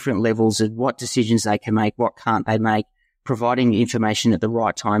at different levels of what decisions they can make, what can't they make, providing information at the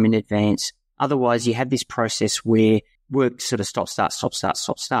right time in advance. Otherwise, you have this process where work sort of stop,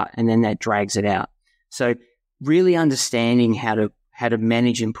 start, and then that drags it out. So really understanding how to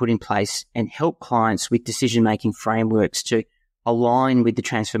manage and put in place and help clients with decision-making frameworks to align with the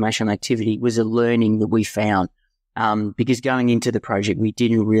transformational activity was a learning that we found. Because going into the project, we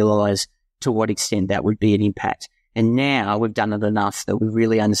didn't realize to what extent that would be an impact. And now we've done it enough that we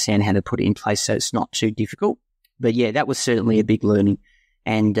really understand how to put it in place so it's not too difficult. But yeah, that was certainly a big learning.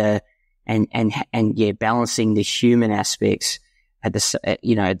 And balancing the human aspects at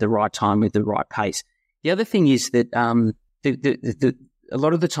the right time with the right pace. The other thing is that a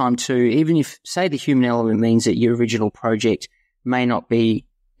lot of the time too, even if, say, the human element means that your original project may not be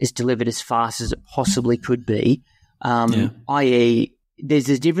as delivered as fast as it possibly could be, i.e., there's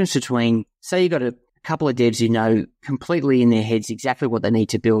a difference between, say, you've got a couple of devs who know completely in their heads exactly what they need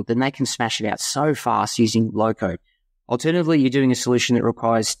to build, then they can smash it out so fast using low code. Alternatively, you're doing a solution that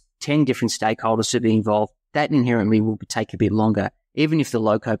requires 10 different stakeholders to be involved. That inherently will take a bit longer, even if the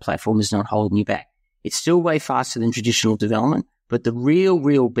low-code platform is not holding you back. It's still way faster than traditional development, but the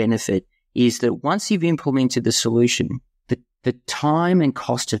real benefit is that once you've implemented the solution, the time and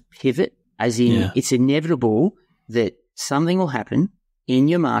cost of pivot, as in it's inevitable that something will happen in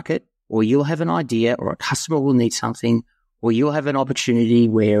your market, or you'll have an idea, or a customer will need something, or you'll have an opportunity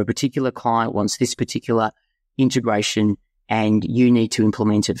where a particular client wants this particular integration and you need to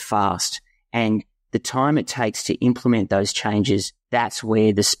implement it fast. And the time it takes to implement those changes, that's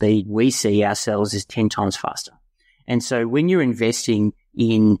where the speed we see ourselves is 10 times faster. And so when you're investing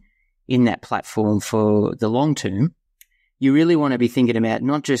in that platform for the long term, you really want to be thinking about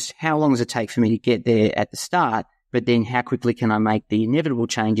not just how long does it take for me to get there at the start, but then how quickly can I make the inevitable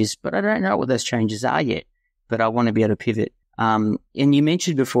changes, but I don't know what those changes are yet, but I want to be able to pivot. And you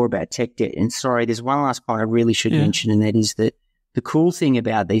mentioned before about tech debt, and sorry, there's one last point I really should mention, and that is that the cool thing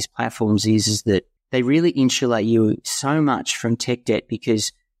about these platforms is that they really insulate you so much from tech debt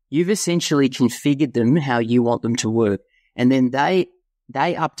because you've essentially configured them how you want them to work, and then they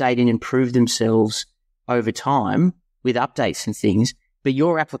update and improve themselves over time with updates and things. But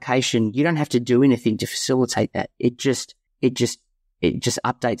your application, you don't have to do anything to facilitate that. It just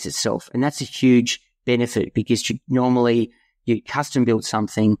updates itself, and that's a huge benefit because normally you custom build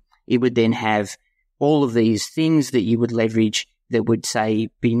something, it would then have all of these things that you would leverage that would, say,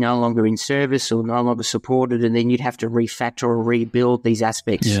 be no longer in service or no longer supported, and then you'd have to refactor or rebuild these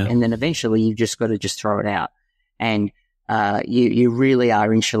aspects, and then eventually you've just got to just throw it out. And you really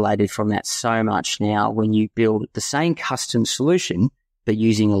are insulated from that so much now when you build the same custom solution but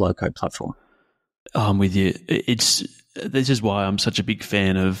using a low-code platform. I'm with you. This is why I'm such a big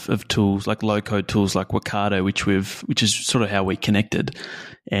fan of tools like low-code tools like Wakado, which is sort of how we connected,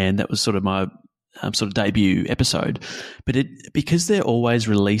 and that was sort of my sort of debut episode. But because they're always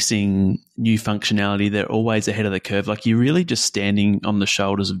releasing new functionality, they're always ahead of the curve. Like you're really just standing on the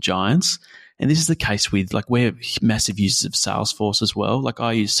shoulders of giants. And this is the case with, like, we're massive users of Salesforce as well. Like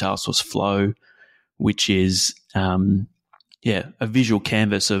I use Salesforce Flow, which is a visual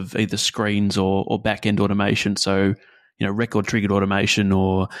canvas of either screens or back-end automation. So, record triggered automation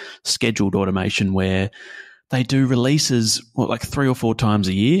or scheduled automation where they do releases like 3 or 4 times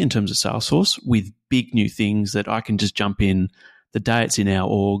a year in terms of Salesforce with big new things that I can just jump in the day it's in our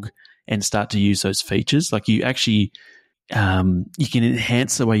org and start to use those features. Like you actually, you can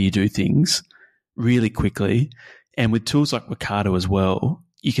enhance the way you do things really quickly. And with tools like Wakado as well,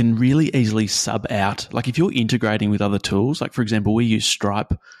 you can really easily sub out. Like if you're integrating with other tools, like for example, we use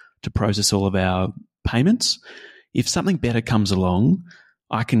Stripe to process all of our payments. If something better comes along,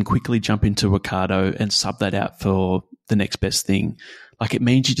 I can quickly jump into Wakado and sub that out for the next best thing. Like it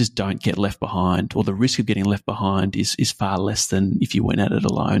means you just don't get left behind, or the risk of getting left behind is far less than if you went at it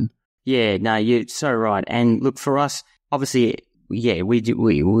alone. Yeah, no, you're so right. And look, for us, obviously, we're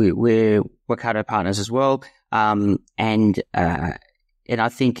Wakado partners as well. And I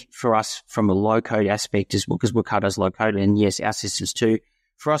think for us, from a low-code aspect as well, because Wakado's low-code, and yes, our systems too,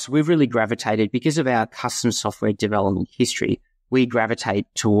 for us, we've really gravitated, because of our custom software development history, we gravitate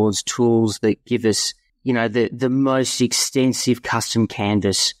towards tools that give us, the most extensive custom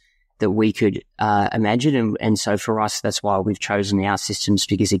canvas that we could imagine. And so for us, that's why we've chosen our systems,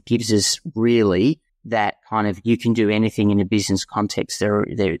 because it gives us really that kind of, you can do anything in a business context.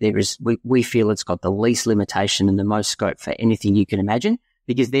 We feel it's got the least limitation and the most scope for anything you can imagine,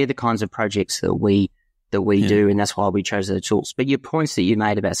 because they're the kinds of projects that we do, and that's why we chose the tools. But your points that you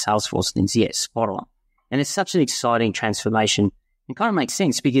made about Salesforce things, yes, spot on. And it's such an exciting transformation. It kind of makes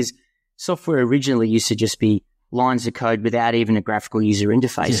sense, because software originally used to just be lines of code without even a graphical user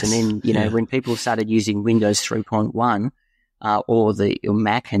interface. Yes. And then, when people started using Windows 3.1 or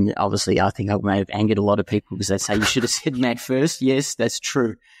Mac, and obviously I think I may have angered a lot of people because they say you should have said Mac first. Yes, that's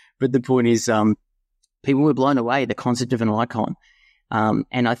true. But the point is, people were blown away at the concept of an icon.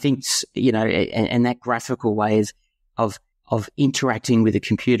 And I think, and that graphical way of interacting with a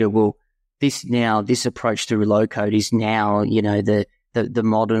computer, this approach to low code is now, the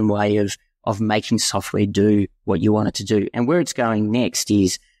modern way of making software do what you want it to do. And where it's going next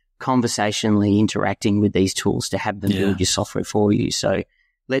is conversationally interacting with these tools to have them build your software for you. So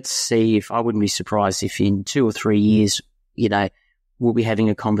let's see, I wouldn't be surprised if in 2 or 3 years, we'll be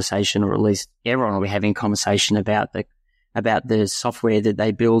having a conversation, or at least everyone will be having a conversation about the software that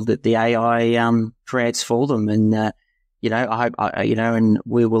they build, that the AI creates for them. And, I hope, and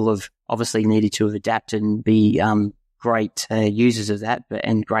we will have obviously needed to adapt and be great users of that,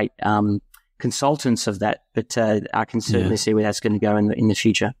 and great consultants of that. But I can certainly see where that's going to go in the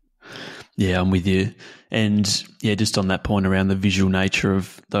future. Yeah, I'm with you. And just on that point around the visual nature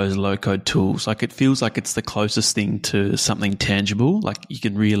of those low-code tools, like it feels like it's the closest thing to something tangible. Like you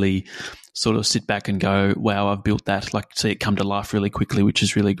can really sort of sit back and go, wow, I've built that, like see it come to life really quickly, which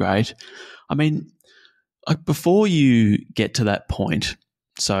is really great. I mean, like before you get to that point,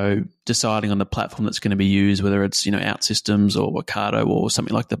 so deciding on the platform that's going to be used, whether it's, OutSystems or Ocado or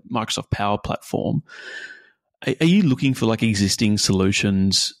something like the Microsoft Power Platform, are you looking for like existing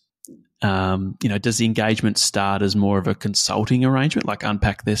solutions? Does the engagement start as more of a consulting arrangement, like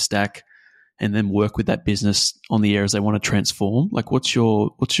unpack their stack and then work with that business on the areas they want to transform? Like what's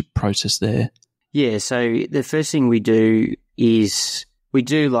your process there? Yeah, so the first thing we do is we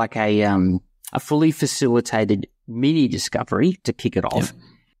do like a fully facilitated mini discovery to kick it off.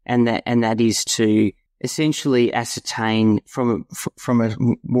 Yep. And that is to essentially ascertain from a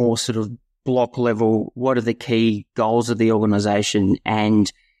more sort of block level, what are the key goals of the organization?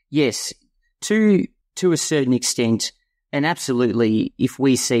 And yes, to a certain extent, and absolutely, if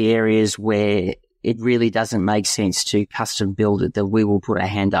we see areas where it really doesn't make sense to custom build it, then we will put our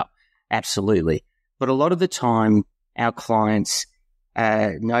hand up. Absolutely. But a lot of the time, our clients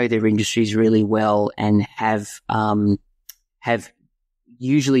know their industries really well and have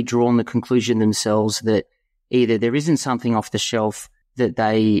usually drawn the conclusion themselves that either there isn't something off the shelf that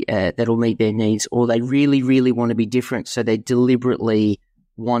that'll meet their needs, or they really, really want to be different. So they deliberately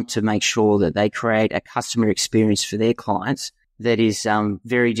want to make sure that they create a customer experience for their clients that is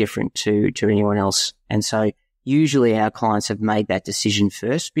very different to anyone else. And so usually our clients have made that decision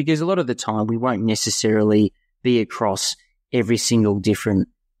first, because a lot of the time we won't necessarily be across every single different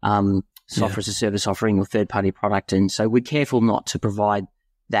software as a service offering or third-party product. And so we're careful not to provide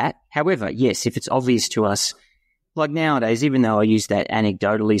that. However, yes, if it's obvious to us, like nowadays, even though I use that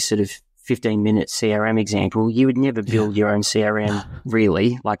anecdotally sort of 15-minute CRM example, you would never build your own CRM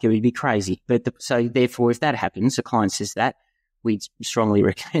really. Like it would be crazy. So therefore, if that happens, the client says that, we'd strongly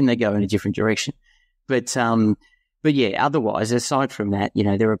recommend they go in a different direction. But yeah, otherwise, aside from that,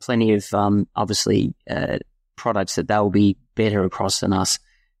 there are plenty of obviously products that they'll be better across than us,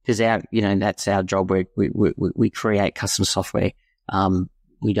 because that's our job. We create custom software.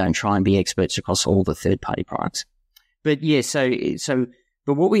 We don't try and be experts across all the third-party products. But yeah,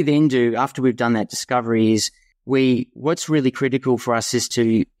 but what we then do after we've done that discovery is what's really critical for us is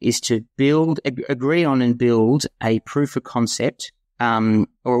to agree on and build a proof of concept, or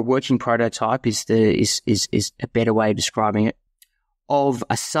a working prototype is a better way of describing it, of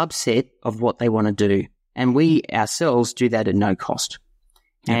a subset of what they want to do. And we ourselves do that at no cost.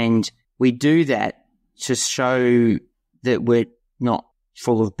 Yeah. And we do that to show that we're not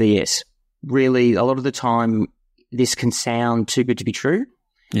full of BS. Really, a lot of the time, this can sound too good to be true.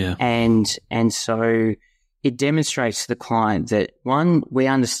 Yeah. And so it demonstrates to the client that, one, we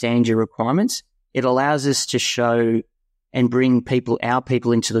understand your requirements. It allows us to show and bring our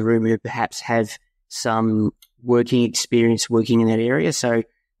people into the room who perhaps have some working experience working in that area. So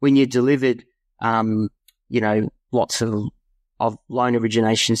when you're delivered, lots of loan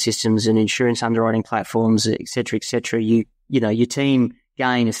origination systems and insurance underwriting platforms, et cetera, your team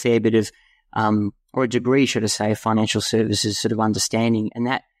gain a fair bit of, or a degree, should I say, of financial services sort of understanding. And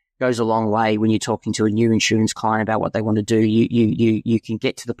goes a long way when you're talking to a new insurance client about what they want to do. You can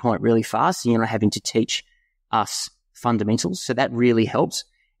get to the point really fast, and you're not having to teach us fundamentals. So that really helps.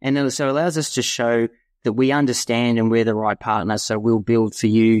 And it also allows us to show that we understand and we're the right partner. So we'll build for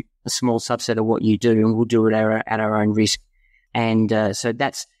you a small subset of what you do, and we'll do it at our own risk. And so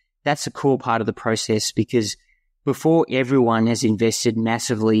that's a core part of the process, because before everyone has invested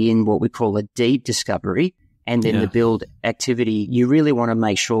massively in what we call a deep discovery and then the build activity, you really want to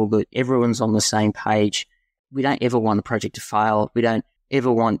make sure that everyone's on the same page. We don't ever want the project to fail. We don't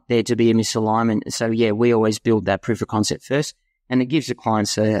ever want there to be a misalignment. So we always build that proof of concept first, and it gives the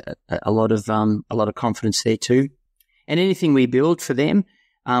clients a lot of confidence there too. And anything we build for them,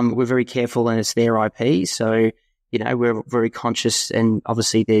 we're very careful, and it's their IP. So, we're very conscious, and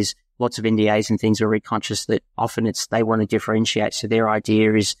obviously there's lots of NDAs and things. We're very conscious that often they want to differentiate. So their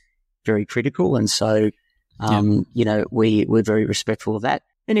idea is very critical. And so, we're very respectful of that.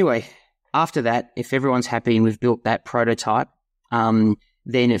 Anyway, after that, if everyone's happy and we've built that prototype, then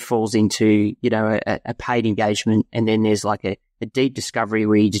it falls into, a paid engagement. And then there's like a deep discovery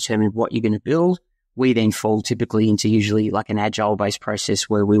where you determine what you're going to build. We then fall typically into usually like an agile-based process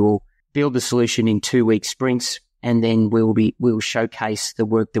where we will build the solution in 2-week sprints, and then we'll showcase the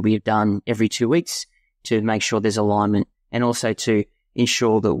work that we have done every 2 weeks to make sure there's alignment, and also to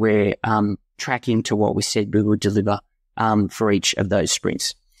ensure that we're tracking to what we said we would deliver for each of those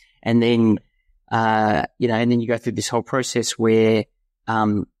sprints. And then and then you go through this whole process where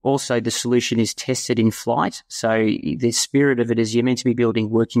also the solution is tested in flight. So the spirit of it is you're meant to be building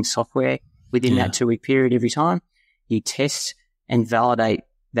working software within that 2-week period every time. You test and validate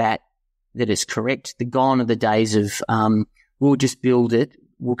that it's correct. The gone are the days of we'll just build it,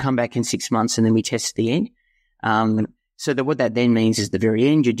 we'll come back in 6 months, and then we test the end. So that what that then means is at the very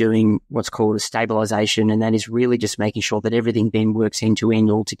end you're doing what's called a stabilization, and that is really just making sure that everything then works end to end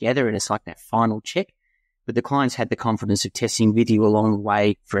all together, and it's like that final check. But the clients had the confidence of testing with you along the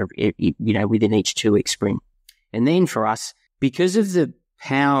way for within each 2-week sprint. And then for us, because of the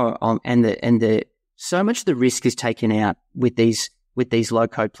power and the so much of the risk is taken out with these low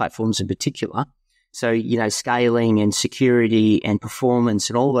code platforms in particular. So, scaling and security and performance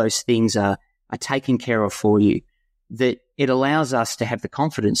and all those things are taken care of for you, that it allows us to have the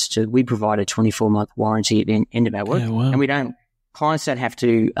confidence we provide a 24-month warranty at the end of our work. And clients don't have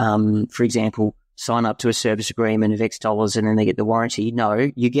to, for example, sign up to a service agreement of X dollars and then they get the warranty. No,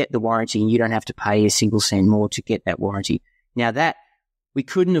 you get the warranty and you don't have to pay a single cent more to get that warranty. Now that we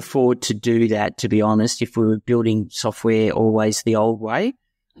couldn't afford to do that, to be honest, if we were building software always the old way.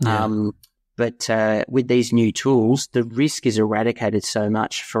 But with these new tools, the risk is eradicated so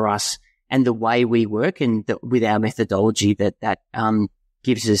much for us, and the way we work and with our methodology that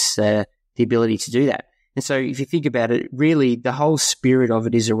gives us the ability to do that. And so if you think about it, really the whole spirit of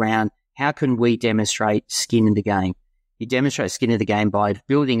it is around how can we demonstrate skin in the game? You demonstrate skin in the game by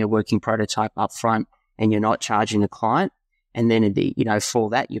building a working prototype up front, and you're not charging the client. And then, for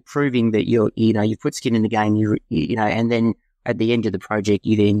that, you're proving that you put skin in the game, and then at the end of the project,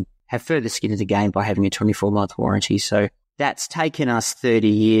 you then have further skin in the game by having a 24-month warranty. So that's taken us 30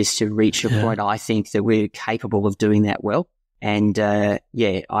 years to reach a point, I think, that we're capable of doing that well. And, it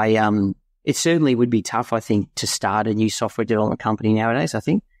certainly would be tough, I think, to start a new software development company nowadays, I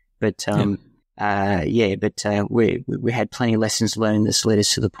think. But, we had plenty of lessons learned that's led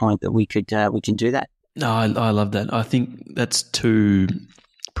us to the point that we can do that. No, I love that. I think that's two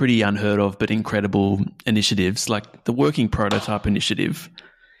pretty unheard of but incredible initiatives. Like the working prototype initiative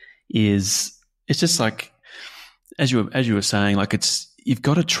it's just like, as you were saying, like you've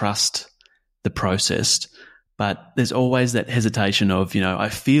got to trust the process, but there's always that hesitation of, I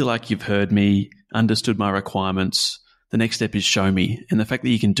feel like you've heard me, understood my requirements. The next step is show me. And the fact that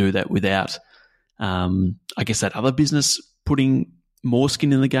you can do that without, I guess, that other business putting more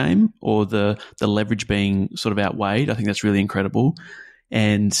skin in the game or the leverage being sort of outweighed, I think that's really incredible.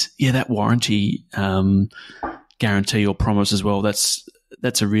 And that warranty guarantee or promise as well, that's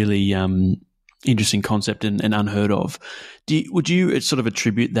a really interesting concept and unheard of. Would you sort of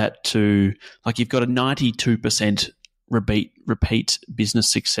attribute that to, like, you've got a 92% repeat business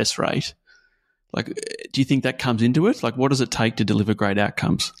success rate? Like, do you think that comes into it? Like, what does it take to deliver great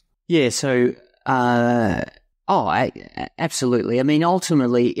outcomes? Yeah, so absolutely. I mean,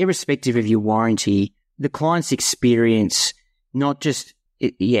 ultimately, irrespective of your warranty, the client's experience, not just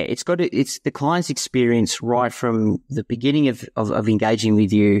it's the client's experience right from the beginning of engaging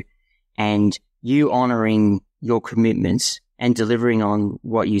with you, and you honouring your commitments and delivering on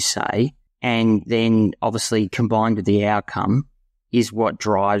what you say, and then obviously combined with the outcome is what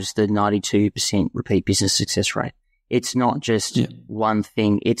drives the 92% repeat business success rate. it's not just one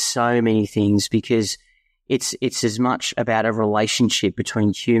thing. It's so many things, because it's as much about a relationship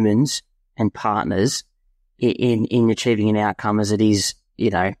between humans and partners in achieving an outcome as it is,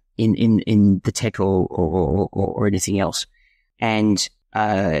 in the tech or anything else. And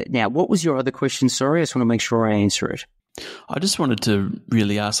now, what was your other question? Sorry, I just want to make sure I answer it. I just wanted to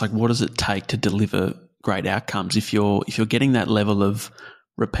really ask, what does it take to deliver great outcomes? If you're getting that level of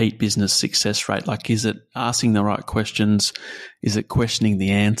repeat business success rate, is it asking the right questions? Is it questioning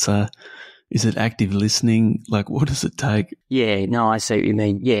the answer? Is it active listening? What does it take? Yeah, no, I see what you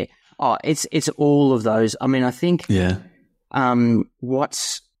mean. Yeah. Oh, it's all of those. I mean, I think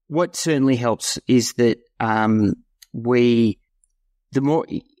what certainly helps is that the more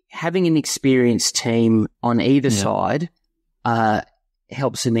having an experienced team on either side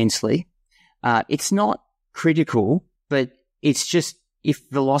helps immensely. It's not critical, but it's just, if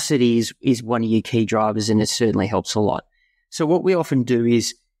velocity is one of your key drivers, and it certainly helps a lot. So what we often do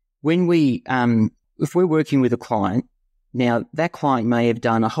is, when if we're working with a client, now that client may have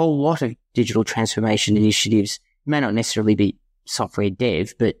done a whole lot of digital transformation initiatives, may not necessarily be software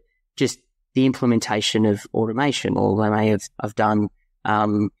dev, but just the implementation of automation, or they may have done a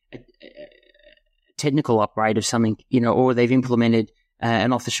technical upgrade of something, or they've implemented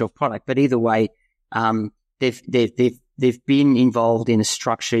an off-the-shelf product. But either way, they've been involved in a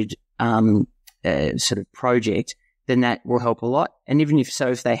structured sort of project, then that will help a lot. And even if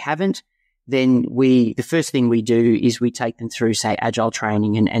they haven't, then the first thing we do is we take them through, say, agile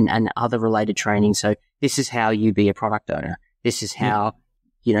training and other related training. So this is how you be a product owner. This is how,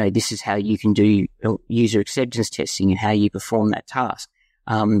 this is how you can do user acceptance testing and how you perform that task.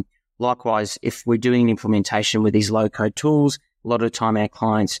 Likewise, if we're doing an implementation with these low-code tools, a lot of the time our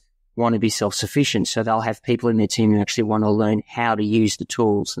clients want to be self-sufficient. So they'll have people in their team who actually want to learn how to use the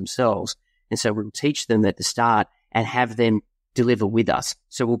tools themselves. And so we'll teach them at the start and have them deliver with us.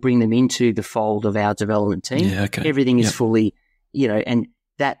 So we'll bring them into the fold of our development team. Yeah, okay. Everything is fully, and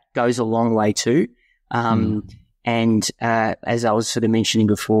that goes a long way too. And as I was sort of mentioning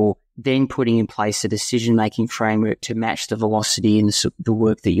before, then putting in place a decision-making framework to match the velocity in the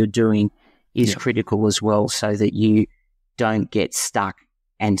work that you're doing is critical as well, so that you don't get stuck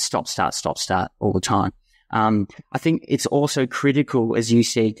and stop, start all the time. I think it's also critical, as you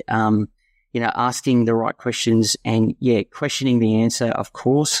said, asking the right questions and, questioning the answer, of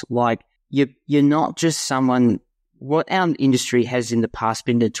course. You're not just someone. What our industry has in the past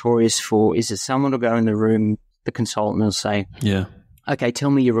been notorious for is that someone will go in the room, the consultant will say, okay, tell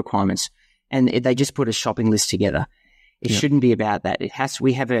me your requirements. And they just put a shopping list together. It shouldn't be about that.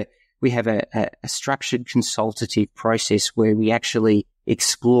 We have a structured consultative process where we actually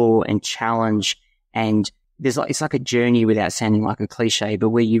explore and challenge, and it's like a journey, without sounding like a cliche, but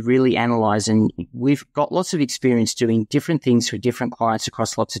where you really analyze. And we've got lots of experience doing different things for different clients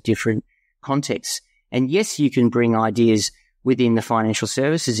across lots of different contexts. And yes, you can bring ideas within the financial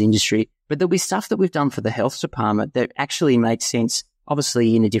services industry, but there'll be stuff that we've done for the health department that actually made sense,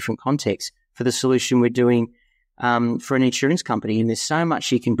 obviously in a different context, for the solution we're doing for an insurance company. And there's so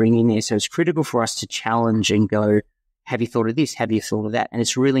much you can bring in there. So it's critical for us to challenge and go, have you thought of this? Have you thought of that? And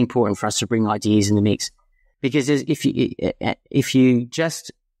it's really important for us to bring ideas in the mix, because if you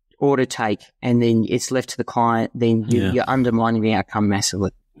just order take and then it's left to the client, then you're undermining the outcome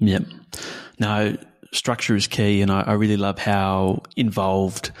massively. Yep. No, structure is key, and I really love how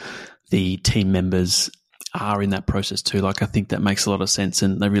involved the team members are in that process too. I think that makes a lot of sense,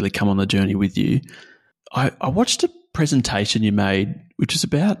 and they really come on the journey with you. I watched a presentation you made, which is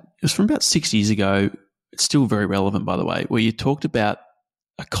from about 6 years ago. It's still very relevant, by the way, where you talked about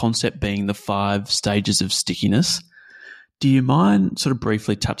a concept being the 5 stages of stickiness. Do you mind sort of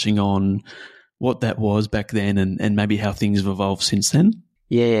briefly touching on what that was back then and maybe how things have evolved since then?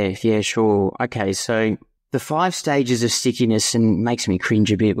 Yeah, sure. Okay, so the 5 stages of stickiness, and makes me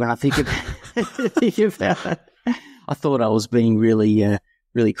cringe a bit when I think about it. I thought I was being really,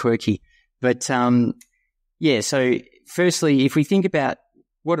 really quirky. But, so firstly, if we think about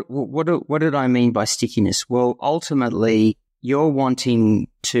what did I mean by stickiness? Well, ultimately, you're wanting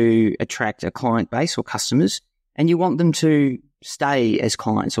to attract a client base or customers, and you want them to stay as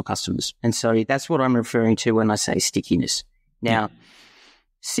clients or customers. And so that's what I'm referring to when I say stickiness. Now,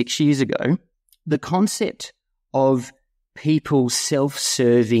 6 years ago, the concept of people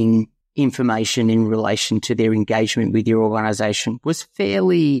self-serving information in relation to their engagement with your organization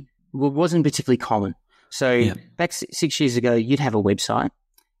wasn't particularly common. So back 6 years ago, you'd have a website.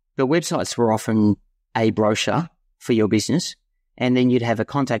 The websites were often a brochure for your business, and then you'd have a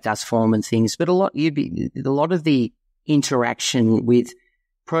contact us form and things. But a lot of the interaction with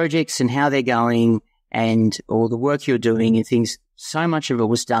projects and how they're going and or the work you're doing and things, so much of it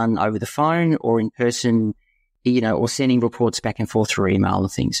was done over the phone or in person, or sending reports back and forth through email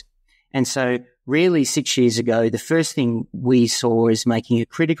and things. And so really 6 years ago, the first thing we saw as making a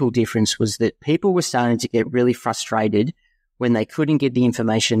critical difference was that people were starting to get really frustrated when they couldn't get the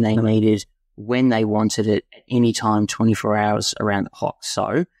information they needed when they wanted it at any time, 24 hours around the clock.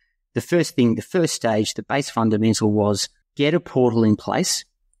 So the first stage, the base fundamental was get a portal in place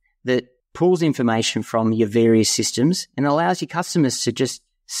that pulls information from your various systems and allows your customers to just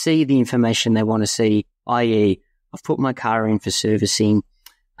see the information they want to see, i.e., I've put my car in for servicing,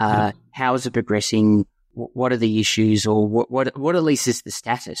 how is it progressing, what are the issues, or what at least is the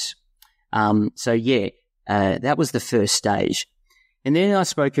status. That was the first stage. And then I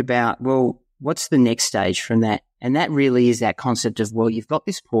spoke about, well, what's the next stage from that? And that really is that concept of, well, you've got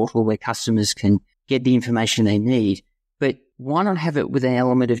this portal where customers can get the information they need, but why not have it with an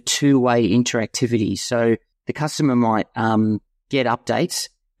element of two-way interactivity? So the customer might get updates,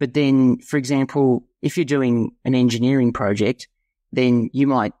 but then, for example, if you're doing an engineering project, then you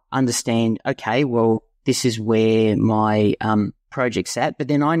might understand, okay, well, this is where my project's at, but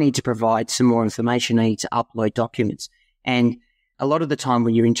then I need to provide some more information. I need to upload documents. And a lot of the time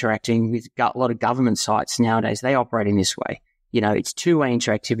when you're interacting with a lot of government sites nowadays, they operate in this way. It's two-way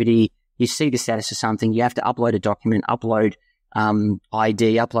interactivity. You see the status of something, you have to upload a document, upload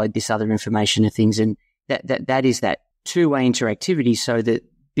ID, upload this other information and things. And that is that two-way interactivity so that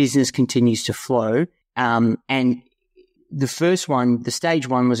business continues to flow. And the first one, the stage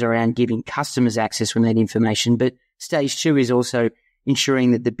one, was around giving customers access when they need information. But stage two is also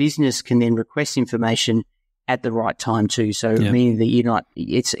ensuring that the business can then request information at the right time too. So meaning that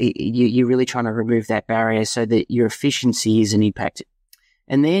you're really trying to remove that barrier so that your efficiency isn't impacted.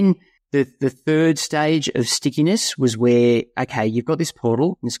 And then the third stage of stickiness was where, okay, you've got this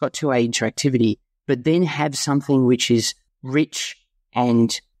portal and it's got two-way interactivity, but then have something which is rich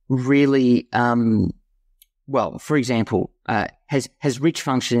and really, for example, has rich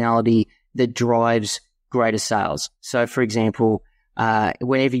functionality that drives greater sales. So, for example,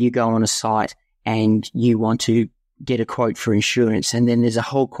 whenever you go on a site and you want to get a quote for insurance, and then there's a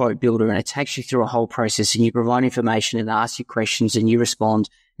whole quote builder and it takes you through a whole process and you provide information and ask you questions and you respond,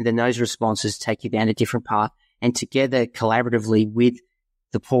 and then those responses take you down a different path, and together collaboratively with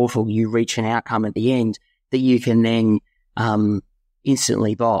the portal, you reach an outcome at the end that you can then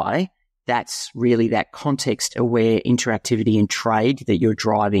instantly buy. That's really that context-aware interactivity and trade that you're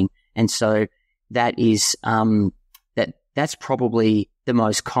driving. And so that is that's probably the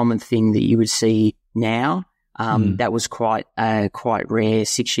most common thing that you would see now. That was quite rare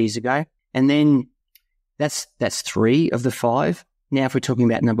 6 years ago. And then that's 3 of the 5. Now, if we're talking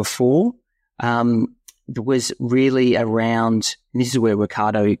about number 4, there was really around, and this is where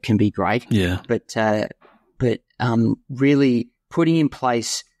Ricardo can be great. Yeah. But really putting in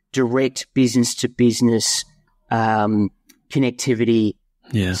place direct business to business connectivity.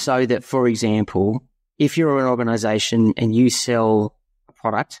 Yeah. So that, for example, if you're an organization and you sell a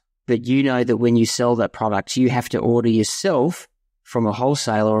product, but you know that when you sell that product, you have to order yourself from a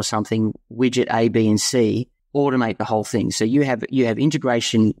wholesaler or something, widget A, B, and C, automate the whole thing. So you have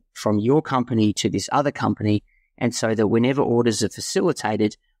integration from your company to this other company, and so that whenever orders are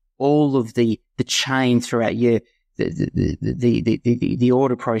facilitated, all of the chain throughout the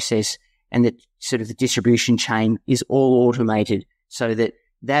order process and the sort of the distribution chain is all automated, so that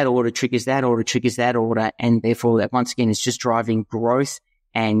order triggers that order, and therefore that once again is just driving growth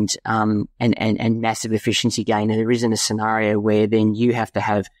and massive efficiency gain. And there isn't a scenario where then you have to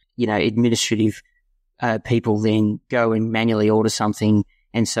have, administrative people then go and manually order something.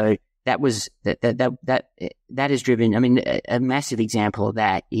 And so that is driven. I mean, a massive example of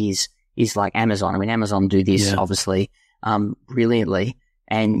that is like Amazon. I mean, Amazon do this obviously brilliantly,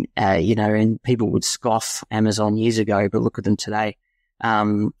 and and people would scoff Amazon years ago, but look at them today.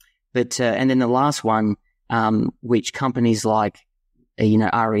 And then the last one, which companies like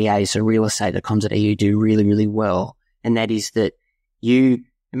REA, so realestate.com.au, do really, really well, and that is that you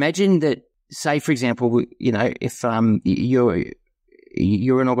imagine that, say, for example, if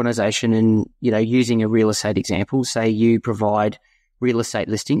you're an organization and, using a real estate example, say you provide real estate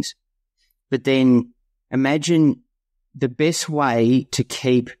listings, but then imagine the best way to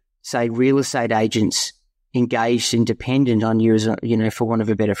keep, say, real estate agents engaged and dependent on you, as for want of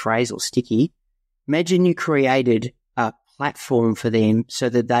a better phrase, or sticky. Imagine you created a platform for them so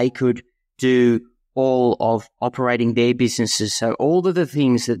that they could do all of operating their businesses. So all of the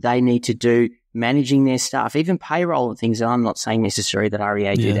things that they need to do, managing their staff, even payroll and things. And I'm not saying necessarily that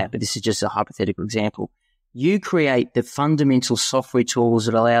REA do that, but this is just a hypothetical example. you create the fundamental software tools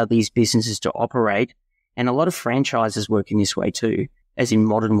that allow these businesses to operate, and a lot of franchises work in this way too, as in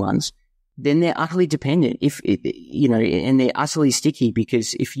modern ones, then they're utterly dependent and they're utterly sticky,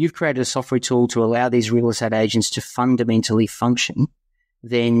 because if you've created a software tool to allow these real estate agents to fundamentally function,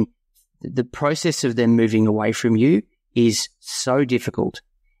 then the process of them moving away from you is so difficult.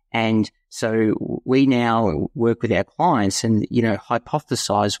 And so we now work with our clients and,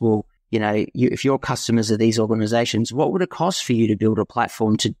 hypothesize, well, if your customers are these organizations, what would it cost for you to build a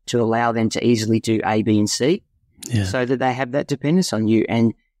platform to allow them to easily do A, B, and C so that they have that dependence on you?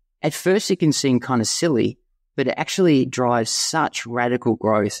 And at first it can seem kind of silly, but it actually drives such radical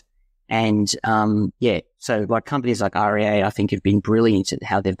growth. And, so like companies like REA, I think, have been brilliant at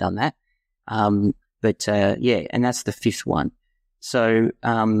how they've done that. And that's the fifth one. So,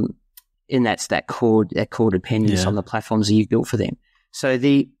 and that's that core dependence on the platforms that you've built for them. So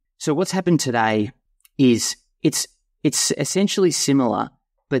what's happened today is it's essentially similar,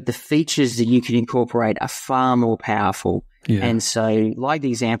 but the features that you can incorporate are far more powerful. Yeah. And so, like the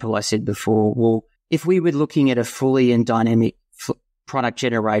example I said before, well, if we were looking at a fully and dynamic product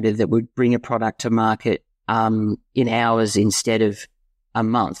generator that would bring a product to market in hours instead of a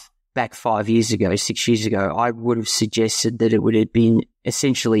month, back 5 years ago, 6 years ago, I would have suggested that it would have been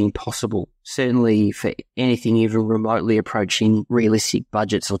essentially impossible, certainly for anything even remotely approaching realistic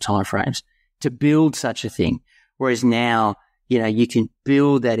budgets or timeframes, to build such a thing. Whereas now, you can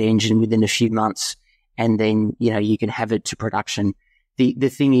build that engine within a few months, and then, you can have it to production. The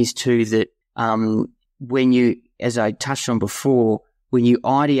thing is too that when you, as I touched on before, when you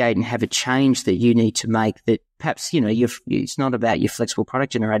ideate and have a change that you need to make, that perhaps, it's not about your flexible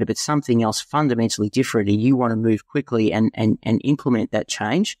product generator, but something else fundamentally different, and you want to move quickly and implement that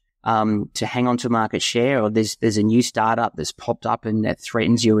change to hang on to market share, or there's a new startup that's popped up and that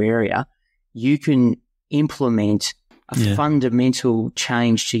threatens your area, you can implement a fundamental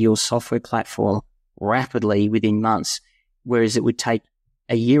change to your software platform rapidly within months, whereas it would take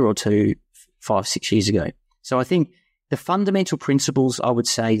a year or two, 5, 6 years ago. So I think the fundamental principles, I would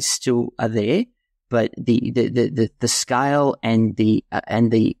say, still are there, but the scale and the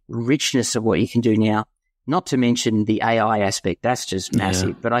richness of what you can do now, not to mention the AI aspect, that's just massive.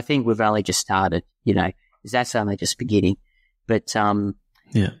 Yeah. But I think we've only just started, that's only just beginning. But sorry,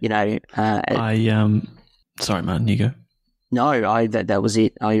 Martin, you go. No, that was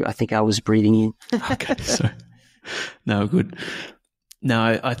it. I think I was breathing in. Okay, sorry. No, good.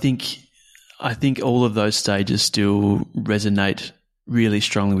 No, I think all of those stages still resonate really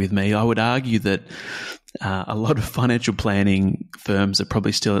strongly with me. I would argue that a lot of financial planning firms are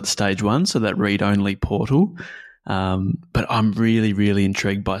probably still at stage 1, so that read-only portal. But I'm really, really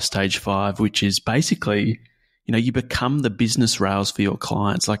intrigued by stage 5, which is basically, you become the business rails for your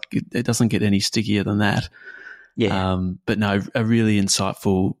clients. Like, it doesn't get any stickier than that. Yeah. But no, a really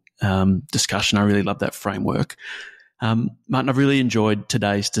insightful discussion. I really love that framework. Martin, I've really enjoyed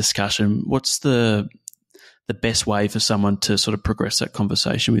today's discussion. What's the best way for someone to sort of progress that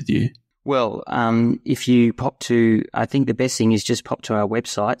conversation with you? Well, if you pop to, I think the best thing is just pop to our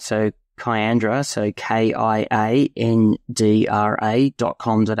website. So Kiandra, so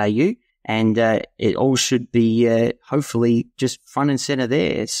KIANDRA.com.au, and it all should be hopefully just front and center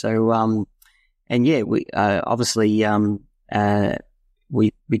there. So, we obviously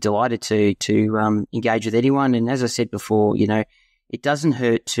we'd be delighted to engage with anyone. And as I said before, it doesn't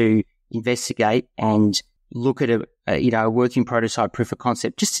hurt to investigate and look at a working prototype, proof of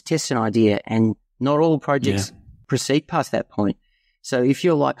concept, just to test an idea. And not all projects proceed past that point. So if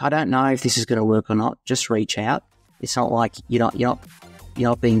you're like, I don't know if this is going to work or not, just reach out. It's not like you're not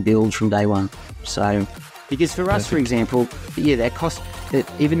being billed from day one. So, because for us, for example, that cost,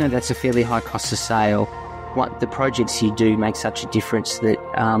 even though that's a fairly high cost of sale, what the projects you do make such a difference that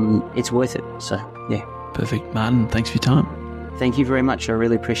it's worth it. So, yeah. Perfect. Martin, thanks for your time. Thank you very much. I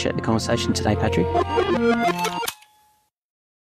really appreciate the conversation today, Patrick.